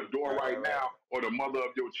that you adore Right, right right, right. now, or the mother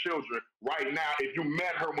of your children right now. If you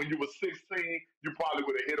met her when you were 16, you probably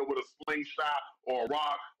would have hit her with a slingshot or a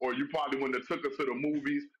rock, or you probably wouldn't have took her to the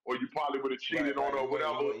movies, or you probably would have Right, cheated on right. her, or You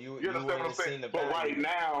wouldn't, whatever. You you understand wouldn't what I'm have saying? seen the But right value.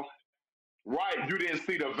 now, right, you didn't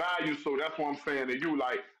see the value, so that's what I'm saying to you.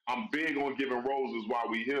 Like, I'm big on giving roses while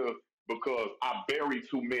we here because I bury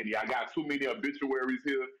too many. I got too many obituaries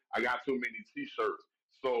here. I got too many T-shirts.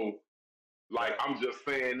 So, like, Right. I'm just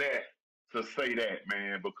saying that to say that,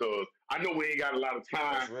 man, because I know we ain't got a lot of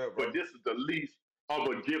time, That's real, but bro. this is the least of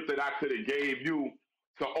a gift that I could have gave you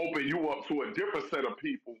to open you up to a different set of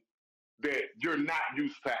people that you're not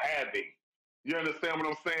used to having. You understand what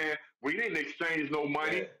I'm saying? We didn't exchange no Yeah.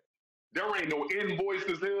 money. There ain't no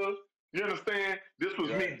invoices here. You understand? This was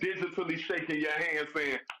Right. me digitally shaking your hand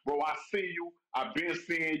saying, bro, I see you. I've been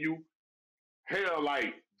seeing you. Hell,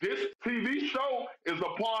 like this TV show is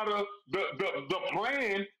a part of the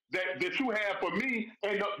plan that you had for me,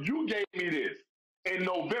 and you gave me this in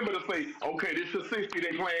November to say, okay, this is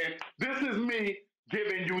 60-day plan. This is me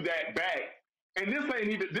giving you that back, and this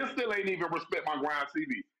still ain't even respect my grind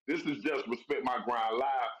TV. This is just respect my grind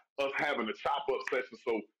live. Us having a chop up session,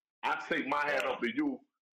 so I take my hat Uh, up to you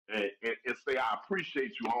and say I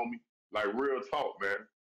appreciate you, homie. Like real talk, man.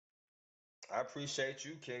 I appreciate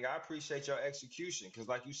you, King. I appreciate your execution because,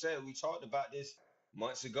 like you said, we talked about this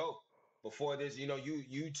months ago. Before this,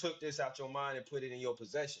 you took this out your mind and put it in your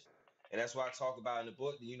possession, and that's why I talk about in the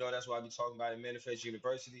book. That's why I be talking about in Manifest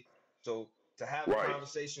University. So to have a Right,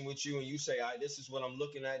 conversation with you and you say, "All right, this is what I'm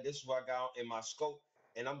looking at. This is what I got in my scope,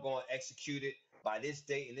 and I'm going to execute it by this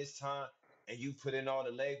date and this time." and you put in all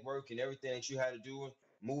the legwork and everything that you had to do,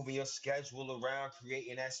 moving your schedule around,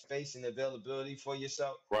 creating that space and availability for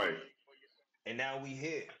yourself. Right. And now we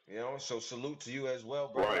here, So salute to you as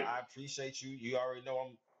well, brother. Right. I appreciate you. You already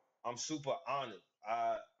know I'm super honored.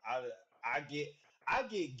 I I get I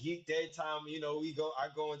get geeked every time I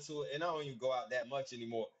go into it, and I don't even go out that much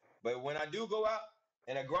anymore. But when I do go out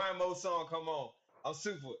and a grind mode song come on, I'm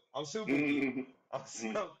super geek. Mm-hmm. I'm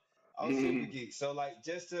Mm-hmm. so, I'm super Mm-hmm. geek. So like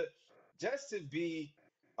just to be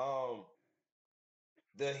um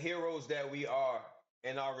the heroes that we are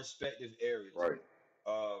in our respective areas. Right.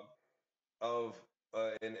 Um of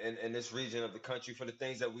in this region of the country for the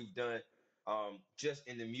things that we've done just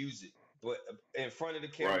in the music, but in front of the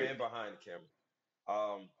camera Right. and behind the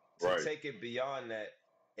camera. To Right. take it beyond that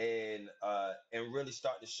and really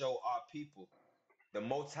start to show our people the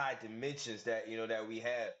multi dimensions that we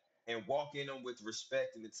have and walk in them with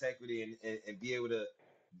respect and integrity and be able to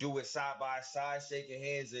do it side by side, shaking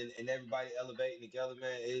hands and everybody elevating together,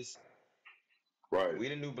 man. Is Right. We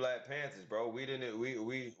the new Black Panthers, bro. We the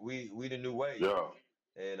new wave. Yeah.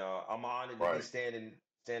 And I'm honored to be Right.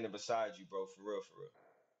 standing beside you, bro. For real, for real.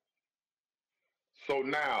 So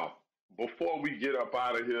now, before we get up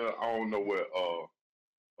out of here, I don't know where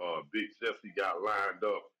Big Jesse got lined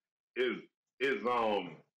up. Is is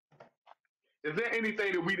is there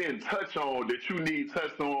anything that we didn't touch on that you need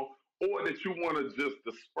touched on, or that you want to just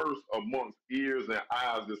disperse amongst ears and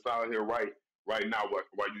eyes that's out here right now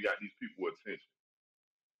while you got these people attention?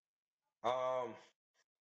 Um,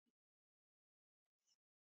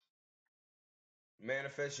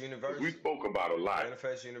 Manifest Because we University. spoke about a lot.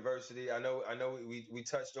 Manifest University. I know we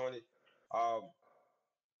touched on it. Um,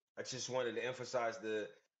 I just wanted to emphasize the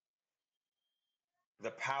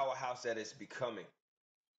powerhouse that it's becoming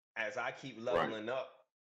as I keep Right. leveling up.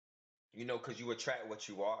 Because you attract what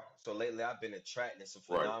you are. So lately, I've been attracting some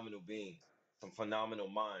Right. phenomenal beings, some phenomenal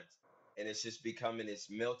minds, and it's just becoming this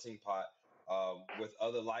melting pot with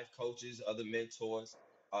other life coaches, other mentors,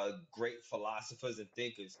 great philosophers and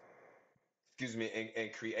thinkers, excuse me,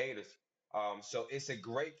 and creators. So it's a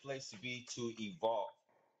great place to be to evolve.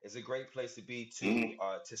 It's a great place to be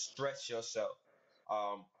Mm-hmm. to stretch yourself,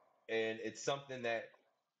 um, and it's something that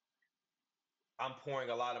I'm pouring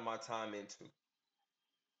a lot of my time into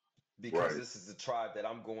because Right. this is the tribe that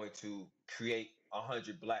I'm going to create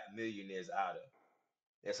 100 Black millionaires out of.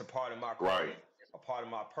 It's a part of my Right. calling, a part of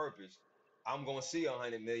my purpose. I'm going to see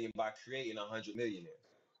 100 million by creating 100 millionaires,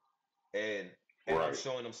 and I'm Right.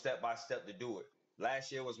 showing them step by step to do it.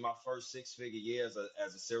 Last year was my first 6 figure year as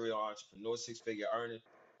a serial entrepreneur, 6 figure earning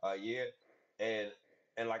year, and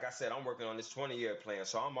like I said, I'm working on this 20-year plan,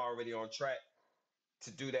 so I'm already on track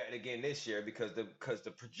to do that again this year because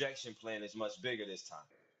the projection plan is much bigger this time.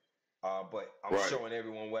 But I'm Right. showing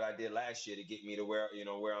everyone what I did last year to get me to where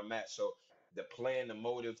I'm at. So the plan, the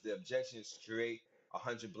motive, the objection is to create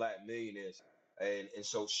 100 Black millionaires, and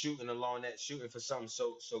so shooting along that, shooting for something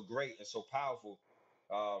so great and so powerful.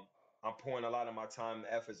 Um, I'm pouring a lot of my time,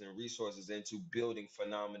 efforts, and resources into building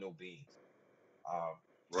phenomenal beings.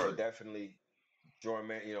 So Right. definitely join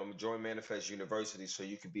Manifest University so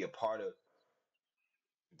you can be a part of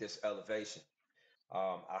this elevation.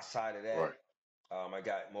 Outside of that, Right. I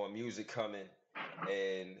got more music coming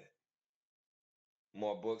and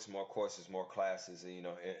more books, more courses, more classes,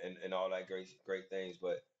 and all that great things.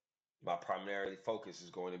 But my primary focus is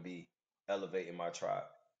going to be elevating my tribe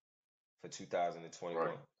for Right. 2021.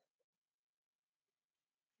 Man,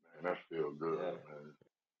 that feel Yeah, good, man.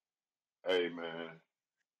 Hey, man,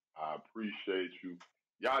 I appreciate you.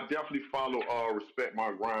 Y'all definitely follow Respect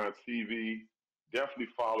My Grind TV. Definitely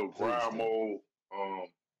follow please do. um,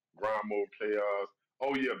 Grind Mode Chaos.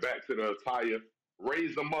 Oh yeah, back to the attire.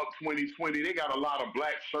 Raise them up 2020. They got a lot of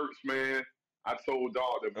black shirts, man. I told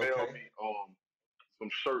dog to mail Okay. me some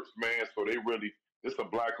shirts, man. So they really, it's a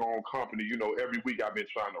black owned company. Every week I've been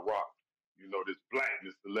trying to rock, this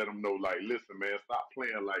blackness to let them know, like, listen, man, stop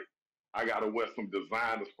playing like I gotta wear some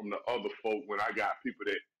designers from the other folk when I got people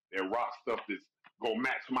that rock stuff that's gonna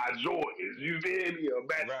match my Jordans. You feel me? Or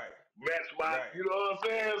Right. match my, Right. you know what I'm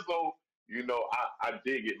saying? So, I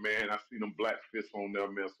dig it, man. I see them black fists on there,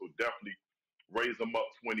 man. So definitely raise them up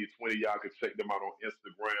 2020. Y'all can check them out on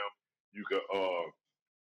Instagram. You can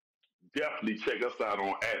definitely check us out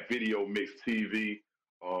on at Video Mix TV.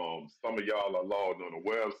 Some of y'all are logged on the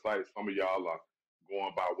website. Some of y'all are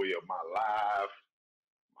going by way of my live,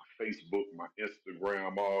 my Facebook, my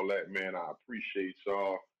Instagram, all that, man. I appreciate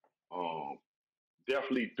y'all. Um,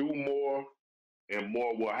 Definitely do more and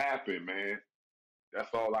more will happen, man. That's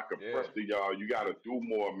all I can Yeah. press to y'all. You got to do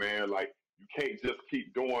more, man. Like, you can't just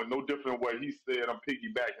keep doing no different what he said. I'm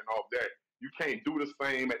piggybacking off that. You can't do the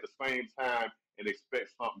same at the same time and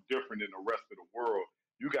expect something different in the rest of the world.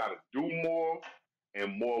 You got to do more,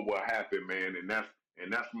 and more will happen, man. And that's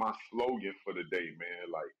my slogan for the day, man.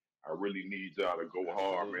 Like I really need y'all to go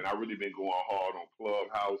hard, man. Absolutely. I really been going hard on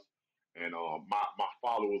Clubhouse, and my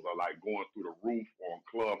followers are like going through the roof on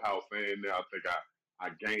Clubhouse. And now I think I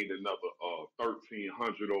gained another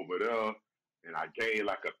 1,300 over there, and I gained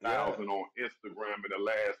like a Yeah. thousand on Instagram in the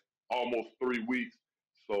last almost 3 weeks.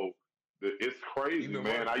 So it's You've crazy, been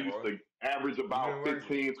man. I working, used bro. to average You've about been working.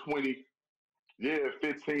 15, 20, yeah,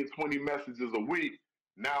 15, 20 messages a week.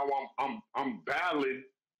 Now I'm battling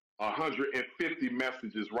 150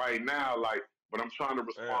 messages right now, like, but I'm trying to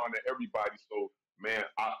Yeah. respond to everybody. So, man,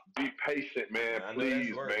 be patient, man. Man, I know that's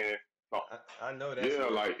Please, work. man. So, I know that's yeah,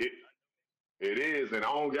 work. like it is, and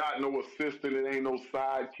I don't got no assistant. It ain't no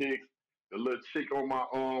sidekicks. The little chick on my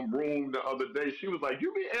room the other day, she was like,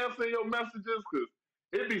 "You be answering your messages, cause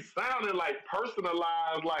it be sounding like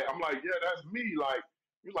personalized." Like I'm like, "Yeah, that's me." Like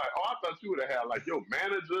you like, "Oh, I thought you would have had like your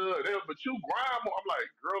manager, and but you grind more." I'm like,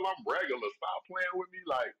 "Girl, I'm regular. Stop playing with me."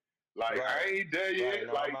 Like Right. I ain't there Right. yet.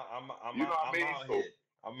 No, Like you know what I I'm mean? out So here.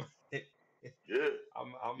 I'm yeah,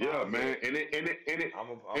 I'm yeah, out here. man, I'm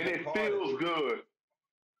and a it part of feels it. good.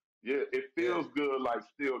 Yeah, it Yeah. feels good, like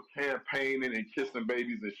still campaigning and kissing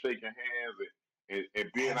babies and shaking hands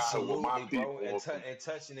and being out here with my Absolutely, bro. people on some. And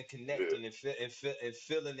touching and Yeah, connecting and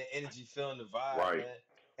feeling the energy, feeling the vibe, right, man.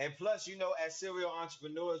 And plus, as serial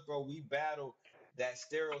entrepreneurs, bro, we battle that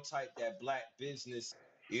stereotype that black business,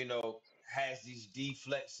 has these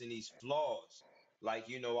deflects and these flaws. Like,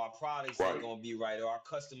 our products ain't right, gonna be right, or our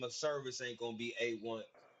customer service ain't gonna be A1.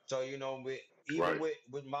 So, even right,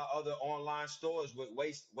 with my other online stores, with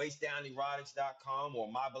waistdownerotics.com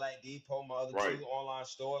or My Black Depot, my other right, two online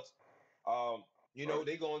stores, um, right,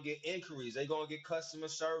 they're gonna get inquiries. They're gonna get customer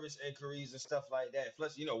service inquiries and stuff like that.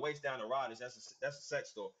 Plus, Waist Down Erotics, that's a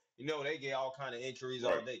sex store. They get all kind of inquiries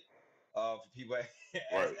all right, day, for people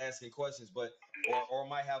right, asking questions, but or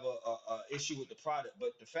might have a issue with the product.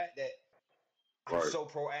 But the fact that I'm right, so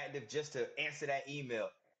proactive just to answer that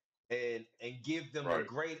email and give them a right,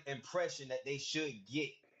 great impression that they should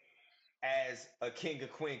get as a king or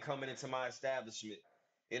queen coming into my establishment.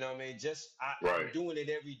 You know what I mean? I'm right. doing it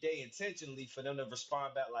every day intentionally for them to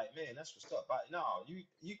respond back like, man, that's what's up. No,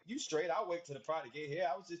 you straight. I'll wait till the product get here.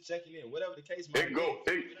 I was just checking in, whatever the case might It be. go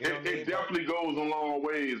it, You know it what I it mean? But definitely goes a long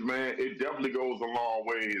ways, man. It definitely goes a long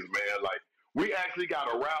ways, man. Like we actually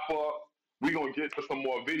got to wrap up. We gonna get to some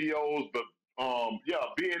more videos, but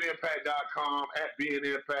yeah, beingimpact.com at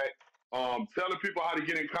beingimpact. Telling people how to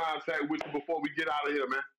get in contact with you before we get out of here,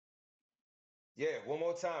 man. yeah, one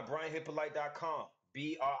more time, BrianHyppolite.com.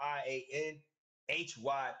 BrianHyppolite.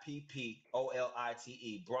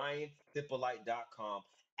 BrianHyppolite.com.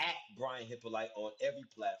 At Brian Hippolyte on every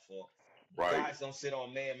platform. Right, Guys don't sit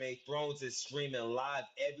on man-made thrones. It's streaming live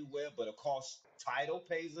everywhere, but of course, Tidal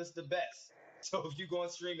pays us the best. So if you go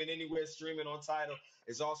and stream it anywhere, streaming on Tidal,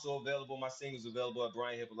 it's also available. My singles available at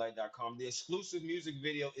BrianHyppolite.com. The exclusive music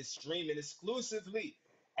video is streaming exclusively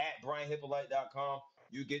at BrianHyppolite.com.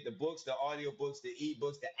 You get the books, the audio books, the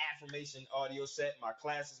ebooks, the affirmation audio set, my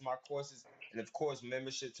classes, my courses, and of course,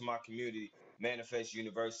 membership to my community, Manifest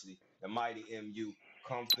University, the mighty MU.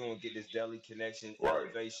 Come through and get this daily connection, right,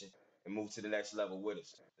 elevation, and move to the next level with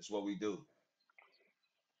us. That's what we do.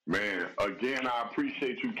 man. Again, I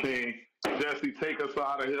appreciate you, King. Jesse, take us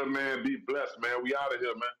out of here, man. Be blessed, man. We out of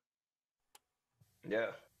here, man.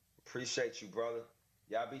 Yeah. Appreciate you, brother.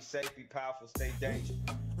 Y'all be safe, be powerful, stay dangerous.